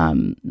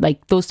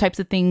 those types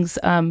of things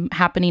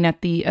happening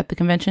at the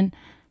convention?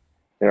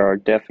 There are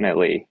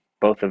definitely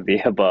both of the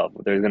above.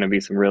 There's going to be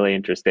some really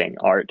interesting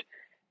art,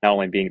 not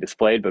only being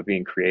displayed, but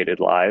being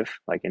created live,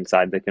 like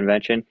inside the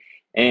convention.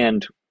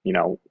 And,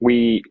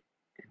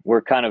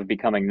 we're kind of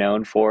becoming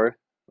known for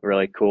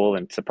really cool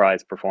and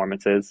surprise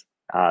performances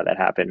that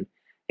happen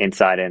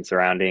inside and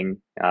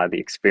surrounding the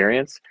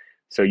experience.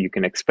 So you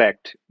can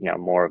expect,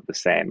 more of the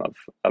same of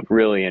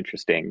really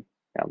interesting,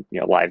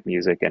 live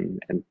music and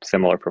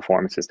similar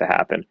performances to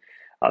happen.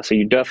 So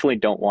you definitely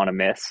don't want to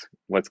miss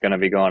what's going to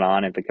be going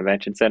on at the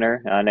convention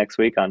center next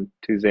week on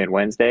Tuesday and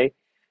Wednesday,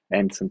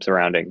 and some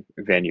surrounding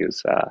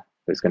venues.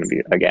 There's going to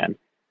be, again,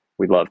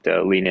 we'd love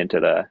to lean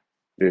into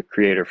the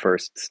creator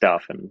first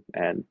stuff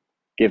and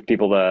give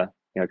people the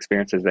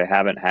experiences they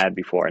haven't had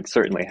before and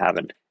certainly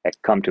haven't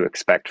come to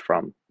expect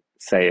from,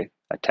 say,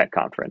 a tech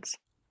conference.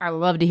 I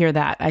love to hear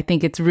that. I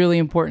think it's really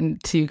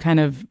important to kind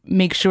of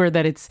make sure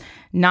that it's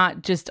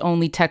not just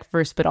only tech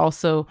first, but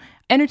also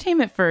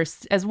entertainment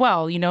first as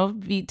well,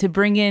 to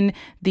bring in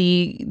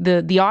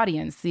the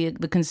audience,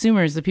 the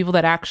consumers, the people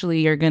that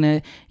actually are going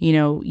to,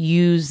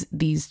 use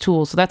these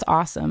tools. So that's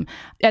awesome.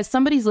 As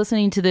somebody's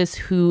listening to this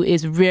who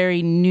is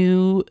very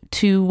new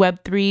to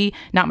Web3,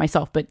 not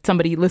myself, but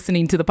somebody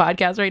listening to the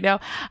podcast right now,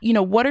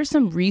 what are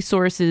some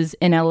resources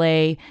in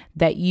LA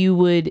that you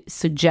would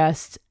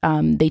suggest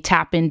they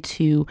tap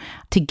into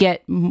to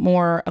get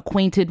more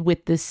acquainted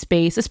with this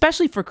space,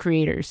 especially for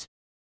creators?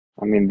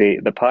 I mean,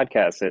 the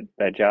podcast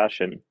that Josh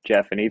and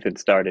Jeff and Ethan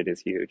started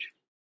is huge.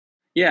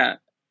 Yeah.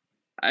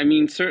 I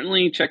mean,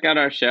 certainly check out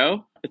our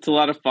show. It's a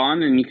lot of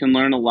fun and you can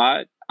learn a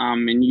lot.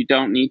 And you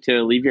don't need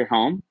to leave your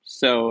home.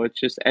 So it's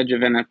just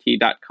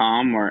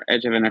edgeofnft.com or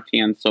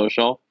edgeofnft on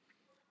social.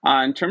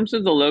 In terms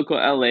of the local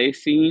LA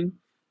scene,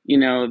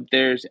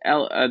 there's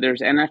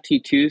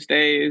NFT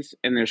Tuesdays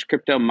and there's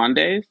Crypto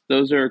Mondays.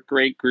 Those are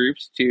great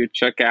groups to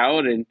check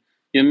out, and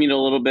you'll meet a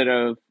little bit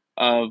of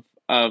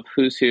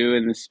who's who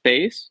in the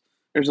space.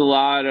 There's a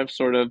lot of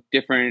sort of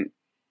different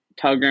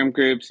Telegram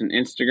groups and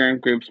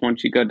Instagram groups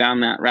once you go down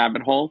that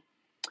rabbit hole.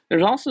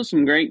 There's also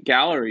some great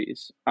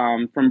galleries,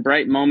 from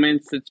Bright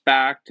Moments that's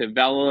back to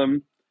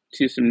Vellum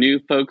to some new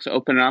folks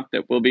open up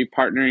that we'll be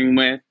partnering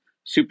with,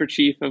 Super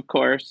Chief, of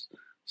course.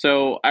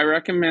 So I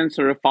recommend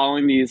sort of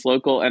following these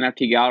local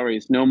NFT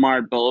galleries,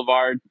 Nomad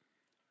Boulevard.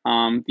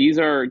 These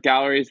are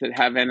galleries that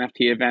have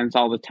NFT events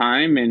all the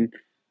time, and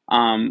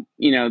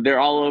they're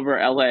all over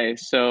LA.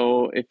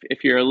 So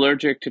if you're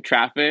allergic to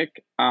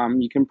traffic,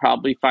 you can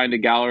probably find a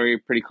gallery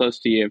pretty close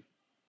to you.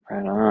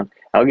 Right on.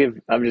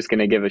 I'm just going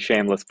to give a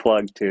shameless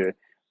plug to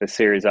the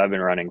series I've been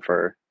running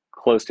for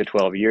close to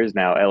 12 years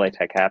now,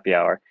 LATech Happy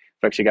Hour.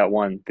 I've actually got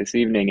one this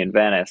evening in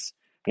Venice.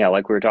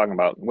 Like we were talking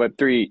about,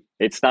 Web3,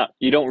 it's not,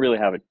 you don't really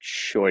have a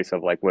choice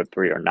of like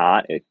Web3 or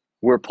not.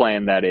 We're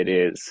playing that it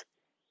is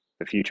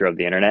the future of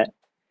the internet.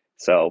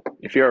 So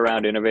if you're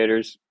around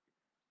innovators,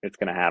 it's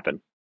going to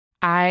happen.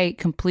 I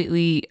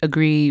completely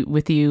agree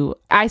with you.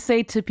 I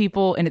say to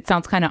people, and it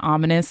sounds kind of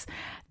ominous,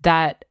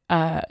 that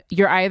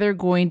you're either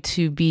going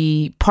to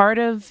be part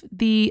of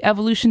the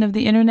evolution of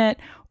the internet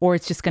or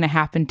it's just going to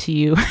happen to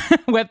you.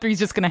 Web3 is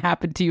just going to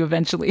happen to you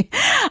eventually.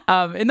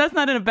 And that's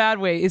not in a bad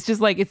way. It's just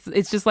like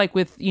it's just like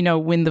with,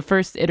 when the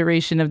first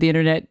iteration of the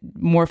internet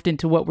morphed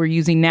into what we're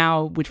using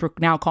now, which we're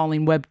now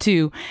calling Web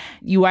 2,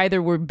 you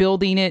either were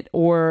building it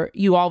or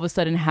you all of a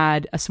sudden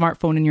had a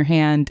smartphone in your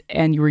hand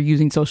and you were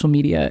using social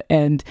media.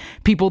 And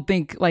people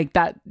think like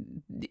that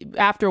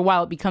after a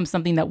while, it becomes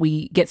something that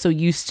we get so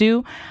used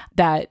to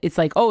that it's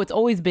like, oh, it's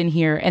always been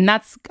here. And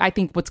that's, I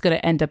think, what's going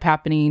to end up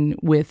happening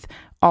with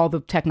all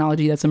the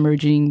technology that's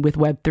emerging with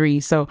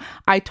Web3. So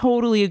I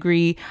totally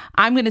agree.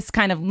 I'm going to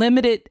kind of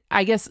limit it,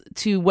 I guess,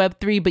 to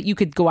Web3, but you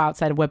could go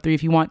outside of Web3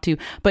 if you want to.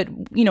 But,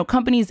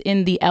 companies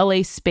in the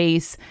LA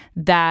space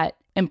that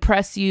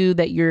impress you,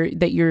 that you're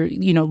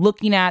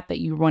looking at, that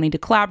you're wanting to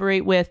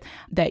collaborate with,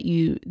 that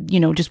you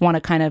just want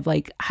to kind of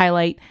like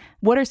highlight?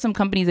 What are some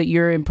companies that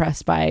you're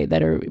impressed by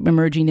that are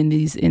emerging in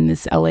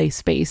this LA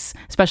space,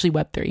 especially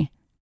Web3?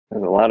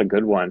 There's a lot of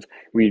good ones.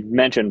 We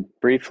mentioned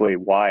briefly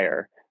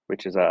Wire,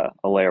 which is a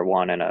layer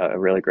one and a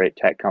really great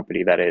tech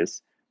company that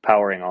is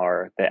powering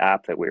the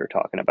app that we were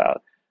talking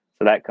about.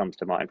 So that comes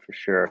to mind for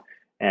sure.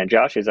 And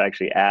Josh is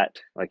actually at,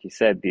 like you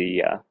said,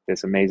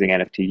 this amazing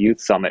NFT Youth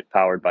Summit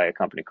powered by a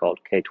company called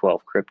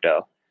K12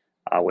 Crypto,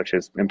 which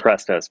has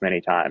impressed us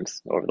many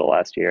times over the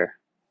last year.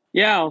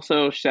 Yeah,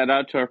 also shout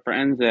out to our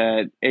friends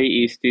at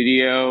AE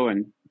Studio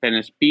and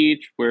Venice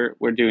Beach. We're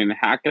doing the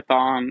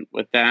hackathon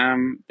with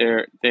them.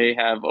 They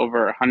have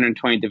over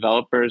 120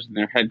 developers, and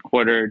they're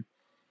headquartered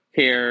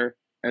here,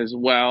 as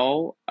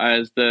well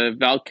as the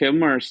Val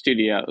Kilmer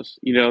Studios.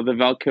 The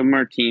Val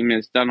Kilmer team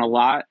has done a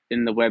lot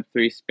in the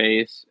Web3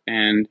 space,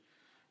 and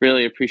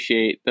really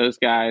appreciate those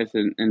guys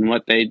and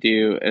what they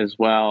do as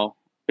well.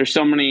 There's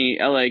so many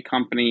LA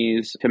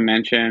companies to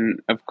mention.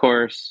 Of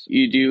course,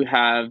 you do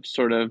have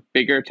sort of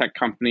bigger tech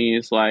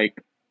companies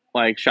like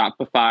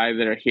Shopify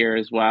that are here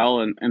as well,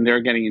 and they're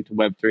getting into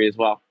Web3 as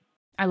well.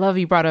 I love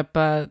you brought up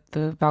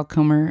the Val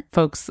Kilmer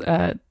folks.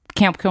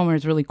 Camp Kilmer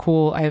is really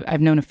cool.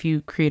 I've known a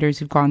few creators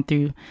who've gone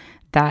through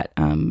that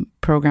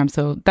program.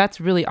 So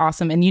that's really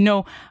awesome.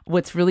 And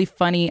what's really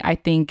funny, I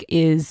think,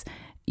 is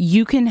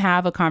you can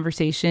have a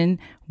conversation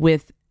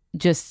with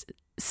just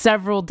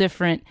several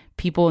different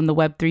people in the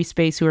Web3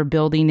 space who are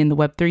building in the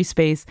Web3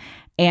 space,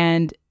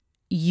 and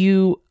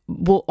you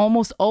will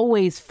almost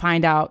always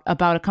find out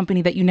about a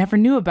company that you never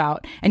knew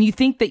about. And you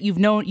think that you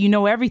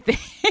know everything.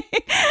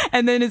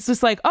 And then it's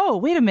just like, oh,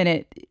 wait a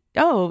minute.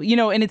 Oh,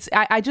 and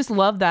I just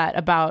love that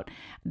about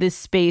this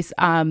space.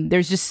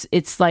 It's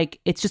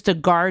just a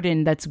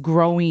garden that's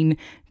growing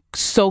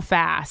so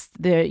fast.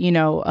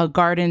 A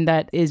garden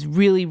that is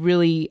really,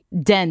 really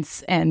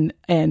dense and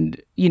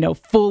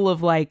full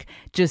of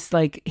just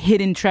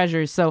hidden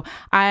treasures. So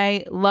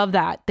I love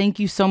that. Thank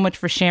you so much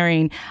for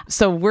sharing.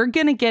 So we're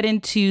going to get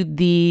into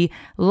the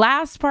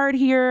last part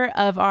here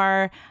of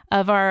our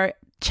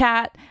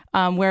chat,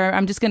 where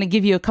I'm just going to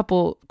give you a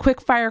couple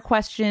quick fire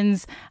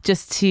questions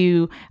just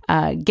to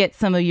get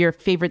some of your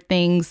favorite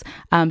things.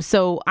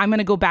 So I'm going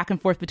to go back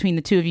and forth between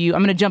the two of you.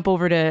 I'm going to jump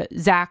over to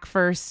Zach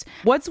first.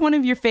 What's one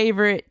of your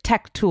favorite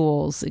tech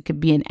tools? It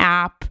could be an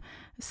app,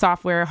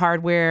 software,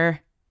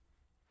 hardware.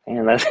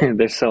 And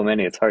there's so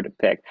many, it's hard to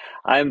pick.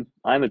 I'm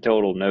a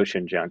total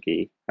Notion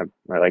junkie.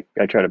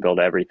 I try to build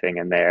everything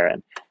in there,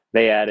 and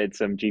they added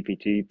some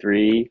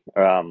GPT-3.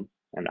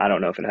 And I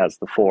don't know if it has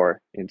the 4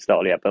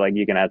 installed yet, but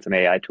you can add some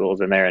AI tools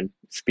in there and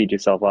speed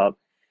yourself up.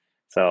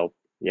 So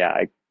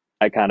yeah,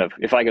 I kind of,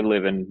 if I could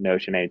live in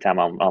Notion anytime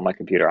I'm on my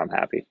computer, I'm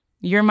happy.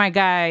 You're my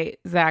guy,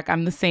 Zach.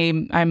 I'm the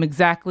same. I'm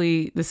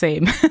exactly the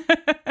same.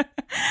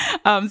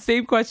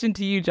 Same question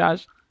to you,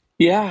 Josh.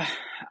 Yeah,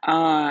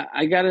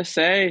 I gotta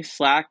say,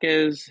 Slack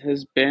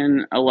has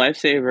been a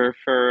lifesaver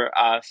for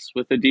us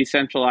with a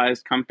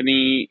decentralized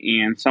company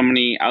and so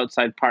many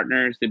outside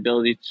partners. The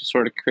ability to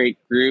sort of create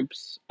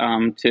groups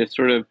to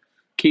sort of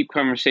keep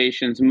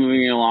conversations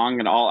moving along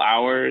at all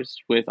hours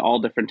with all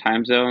different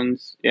time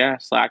zones. Yeah,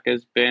 Slack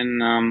has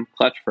been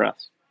clutch for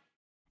us.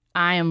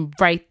 I am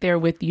right there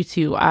with you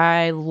too.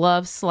 I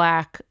love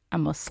Slack.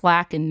 I'm a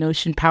Slack and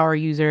Notion power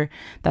user.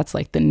 That's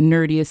the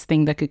nerdiest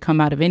thing that could come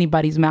out of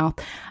anybody's mouth.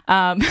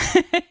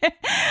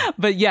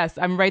 But yes,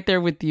 I'm right there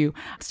with you.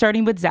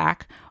 Starting with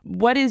Zach,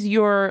 what is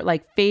your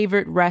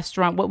favorite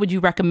restaurant? What would you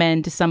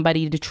recommend to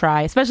somebody to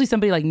try, especially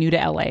somebody new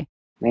to LA?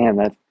 Man,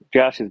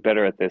 Josh is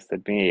better at this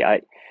than me.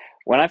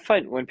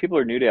 When people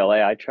are new to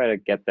LA, I try to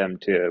get them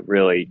to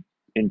really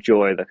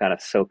enjoy the kind of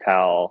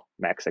SoCal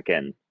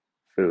Mexican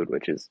food,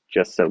 which is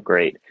just so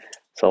great.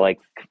 So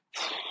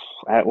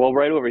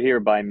right over here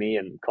by me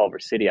in Culver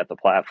City at the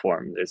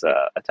platform, there's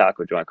a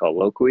taco joint called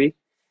Loqui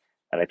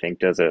that I think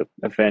does a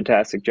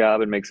fantastic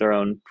job and makes their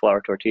own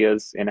flour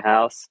tortillas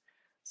in-house.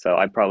 So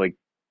I'd probably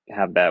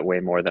have that way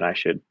more than I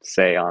should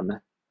say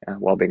on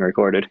while being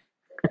recorded.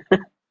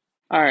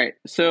 All right,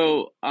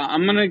 so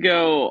I'm going to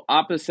go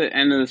opposite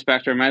end of the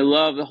spectrum. I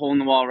love the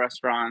hole-in-the-wall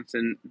restaurants,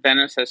 and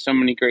Venice has so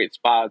many great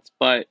spots,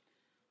 but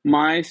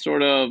my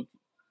sort of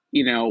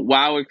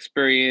wow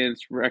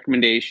experience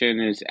recommendation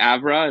is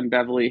Avra in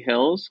Beverly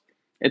Hills.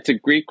 It's a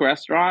Greek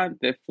restaurant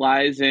that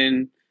flies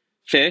in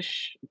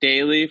fish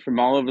daily from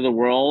all over the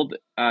world.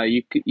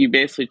 You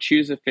basically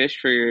choose a fish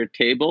for your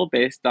table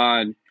based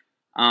on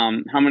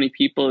how many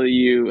people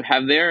you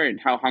have there and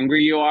how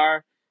hungry you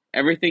are.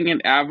 Everything in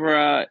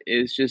Avra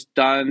is just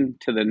done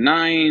to the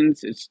nines.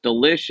 It's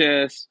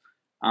delicious.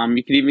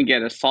 You can even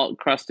get a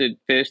salt-crusted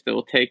fish that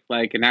will take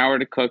an hour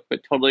to cook,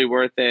 but totally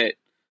worth it.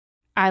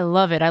 I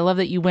love it. I love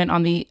that you went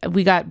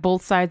we got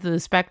both sides of the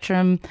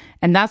spectrum,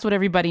 and that's what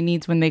everybody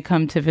needs when they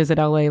come to visit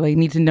LA. They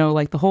need to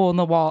know the hole in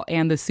the wall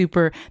and the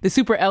super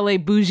LA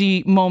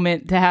bougie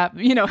moment to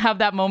have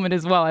that moment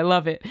as well. I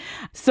love it.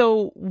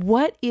 So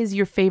what is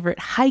your favorite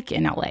hike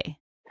in LA?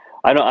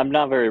 I'm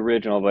not very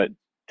original, but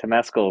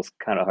Temescal's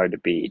kind of hard to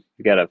beat.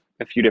 You got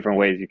a few different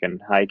ways you can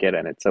hike it,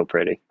 and it's so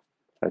pretty.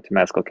 So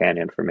Temescal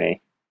Canyon for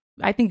me.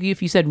 I think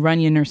if you said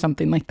Runyon or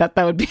something like that,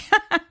 that would be.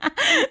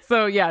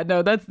 So yeah,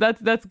 no,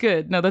 that's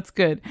good. No, that's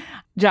good.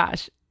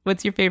 Josh,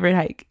 what's your favorite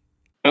hike?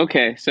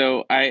 Okay,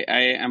 so I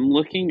am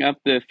looking up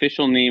the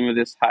official name of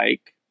this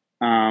hike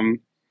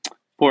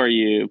for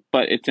you,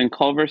 but it's in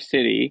Culver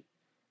City,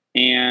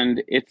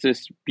 and it's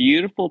this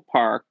beautiful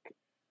park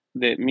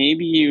that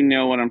maybe you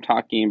know what I'm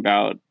talking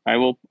about.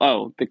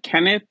 The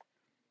Kenneth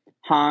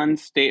Hahn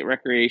State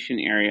Recreation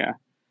Area.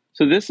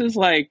 So this is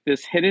like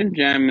this hidden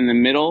gem in the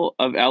middle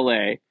of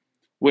LA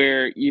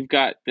where you've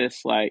got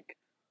this like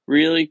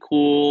really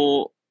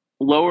cool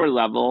lower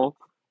level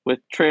with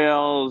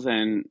trails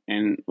and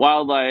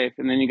wildlife,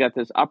 and then you got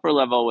this upper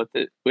level with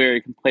it where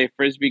you can play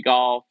frisbee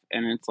golf,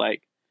 and it's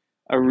like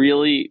a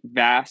really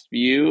vast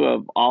view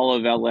of all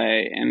of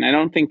LA, and I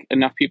don't think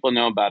enough people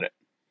know about it.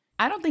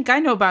 I don't think I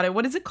know about it.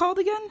 What is it called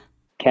again?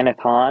 Kenneth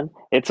Hahn.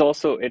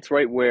 It's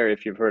right where,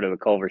 if you've heard of the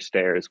Culver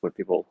Stairs, what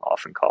people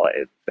often call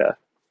it.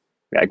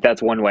 Like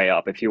that's one way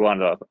up. If you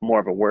want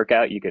more of a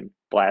workout, you can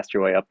blast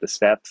your way up the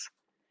steps,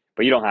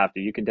 but you don't have to.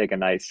 You can take a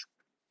nice,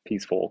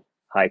 peaceful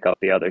hike up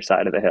the other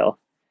side of the hill.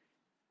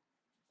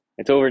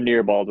 It's over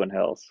near Baldwin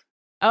Hills.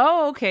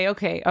 Oh, okay.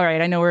 All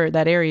right. I know where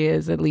that area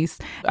is, at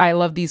least. I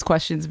love these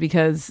questions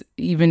because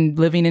even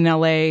living in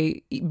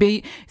LA,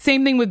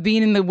 same thing with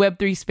being in the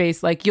Web3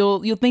 space. Like you'll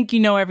think you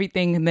know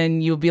everything, and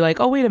then you'll be like,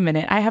 oh, wait a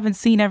minute, I haven't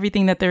seen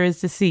everything that there is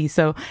to see.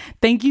 So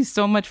thank you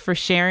so much for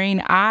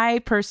sharing.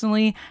 I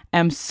personally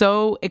am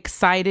so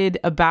excited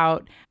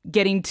about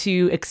getting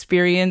to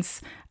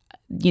experience,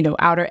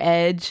 Outer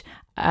Edge.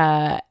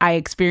 I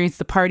experienced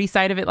the party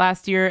side of it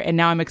last year, and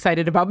now I'm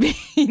excited about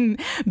being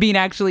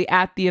actually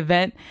at the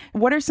event.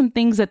 What are some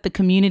things that the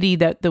community,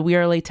 that the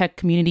WeAreLATech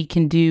community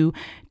can do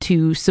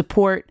to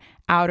support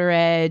Outer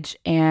Edge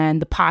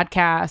and the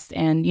podcast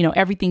and,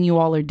 everything you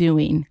all are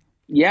doing?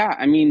 Yeah,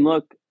 I mean,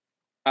 look,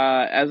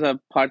 as a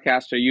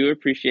podcaster, you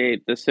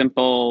appreciate the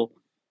simple,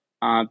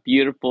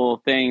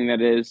 beautiful thing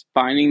that is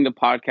finding the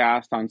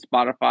podcast on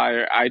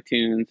Spotify or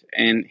iTunes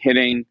and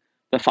hitting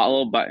the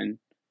follow button.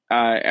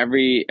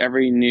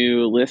 Every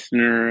new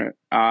listener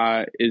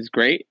is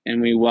great,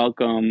 and we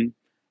welcome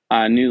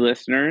new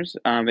listeners.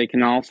 They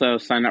can also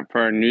sign up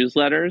for our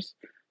newsletters.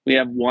 We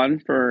have one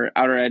for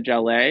Outer Edge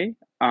LA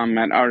at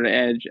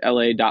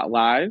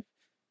outeredgela.live.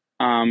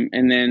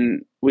 And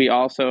then we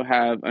also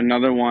have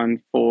another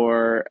one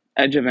for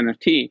Edge of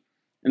NFT,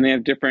 and they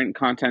have different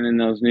content in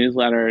those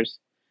newsletters.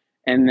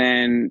 And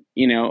then,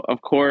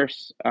 of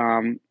course,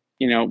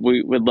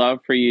 we would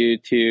love for you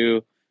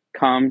to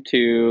come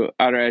to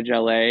Outer Edge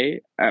LA.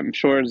 I'm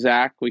sure,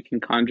 Zach, we can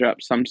conjure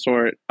up some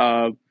sort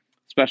of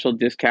special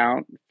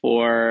discount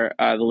for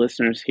the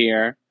listeners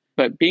here,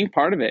 but being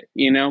part of it,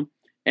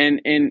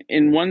 and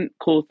one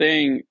cool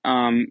thing,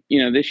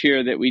 this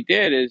year that we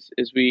did is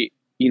we,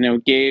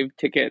 gave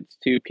tickets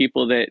to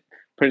people that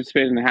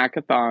participated in the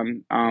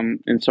hackathon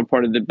and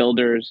supported the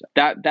builders.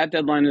 That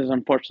deadline is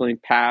unfortunately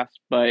passed,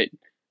 but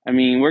I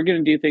mean, we're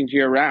going to do things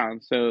year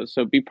round. So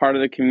be part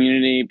of the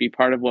community, be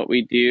part of what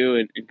we do,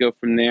 and go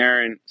from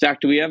there. And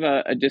Zach, do we have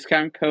a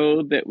discount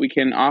code that we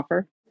can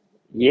offer?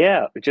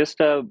 Yeah, just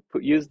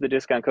use the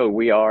discount code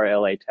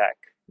WeAreLATech.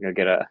 You'll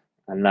get a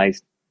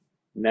nice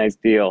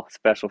deal,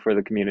 special for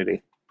the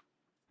community.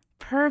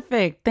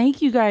 Perfect.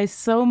 Thank you guys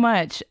so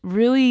much.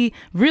 Really,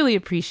 really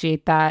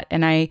appreciate that.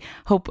 And I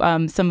hope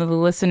some of the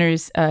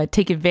listeners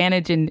take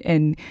advantage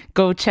and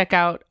go check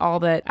out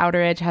all that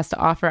Outer Edge has to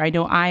offer. I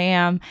know I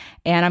am.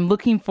 And I'm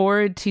looking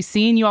forward to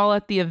seeing you all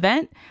at the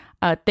event.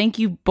 Thank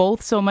you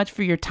both so much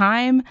for your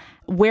time.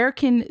 Where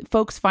can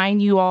folks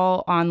find you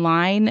all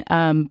online,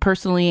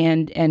 personally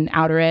and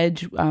Outer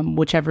Edge,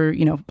 whichever,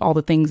 all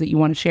the things that you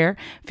want to share,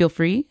 feel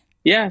free.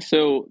 Yeah,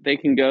 so they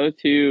can go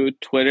to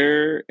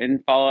Twitter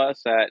and follow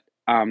us at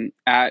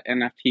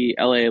NFT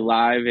LA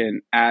Live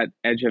and at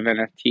Edge of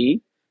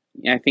NFT.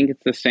 I think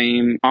it's the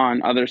same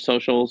on other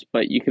socials,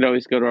 but you could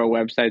always go to our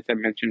websites I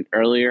mentioned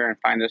earlier and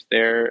find us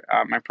there.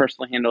 My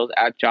personal handle is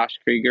at Josh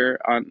Krieger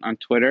on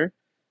Twitter.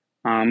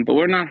 But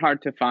we're not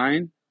hard to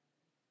find.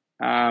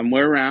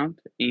 We're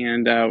around,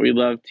 and we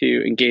love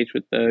to engage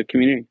with the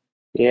community.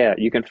 Yeah,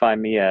 you can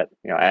find me at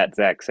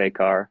Zach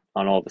Sakar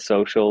on all the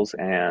socials,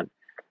 and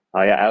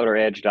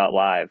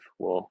outeredge.live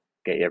will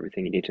get you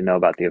everything you need to know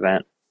about the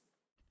event.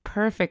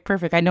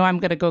 Perfect. I know I'm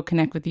going to go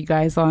connect with you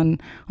guys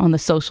on the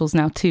socials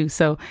now too.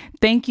 So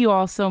thank you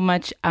all so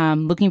much.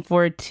 Looking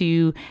forward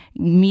to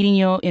meeting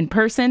you in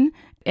person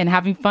and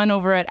having fun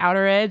over at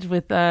Outer Edge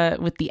with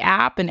the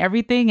app and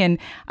everything. And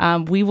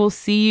we will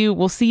see you.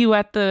 We'll see you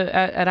at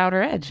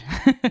Outer Edge.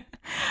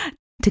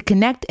 To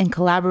connect and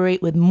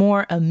collaborate with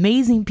more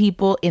amazing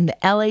people in the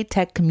LA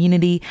Tech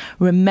community,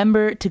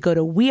 remember to go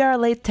to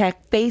WeAreLATech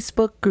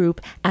Facebook group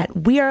at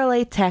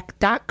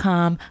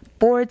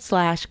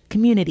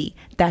wearelatech.com/community.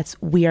 That's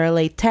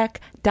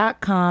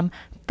wearelatech.com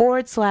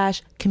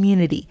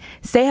 /community.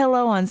 Say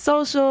hello on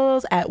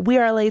socials at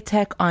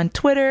WeAreLATech on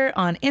Twitter,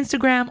 on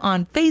Instagram,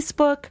 on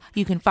Facebook.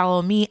 You can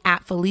follow me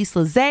at Felice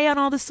Lizay on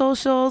all the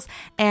socials,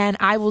 and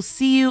I will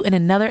see you in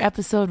another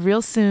episode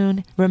real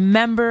soon.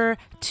 Remember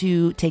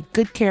to take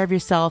good care of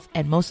yourself,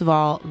 and most of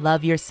all,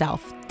 love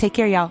yourself. Take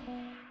care, y'all.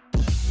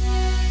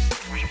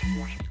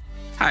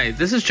 Hi,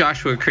 this is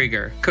Joshua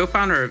Krieger,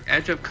 co-founder of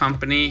Edge Up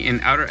Company in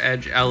Outer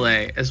Edge,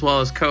 LA, as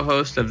well as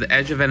co-host of the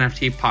Edge of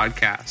NFT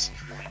podcast.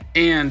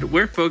 And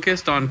we're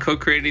focused on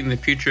co-creating the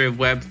future of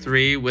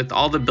Web3 with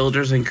all the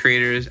builders and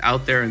creators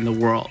out there in the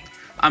world.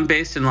 I'm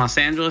based in Los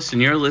Angeles,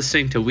 and you're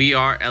listening to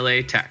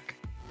WeAreLATech.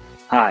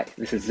 Hi,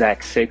 this is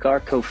Zach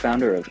Sekar,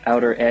 co-founder of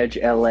Outer Edge,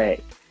 LA,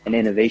 an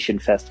innovation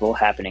festival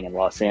happening in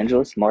Los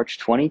Angeles, March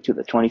 20 to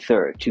the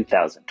 23rd,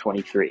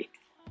 2023.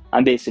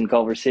 I'm based in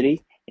Culver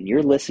City, and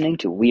you're listening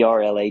to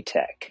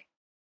WeAreLATech.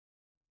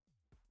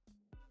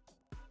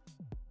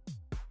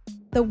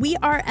 The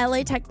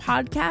WeAreLATech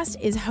podcast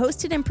is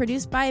hosted and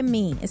produced by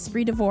me,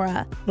 Esprit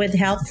Devora, with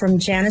help from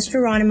Janice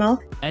Geronimo.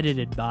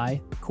 Edited by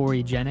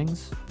Corey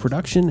Jennings.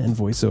 Production and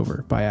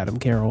voiceover by Adam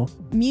Carroll.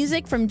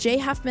 Music from Jay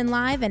Huffman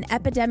Live and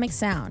Epidemic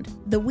Sound.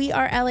 The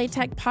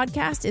WeAreLATech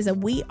podcast is a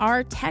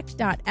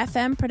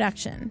WeAreTech.fm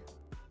production.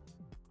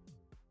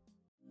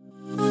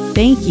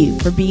 Thank you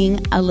for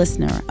being a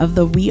listener of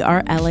the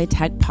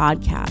WeAreLATech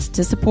podcast.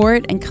 To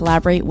support and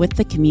collaborate with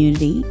the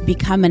community,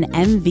 become an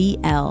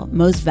MVL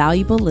Most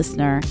Valuable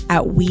Listener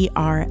at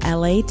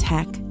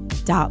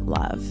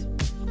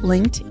WeAreLATech.love.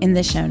 Linked in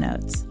the show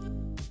notes.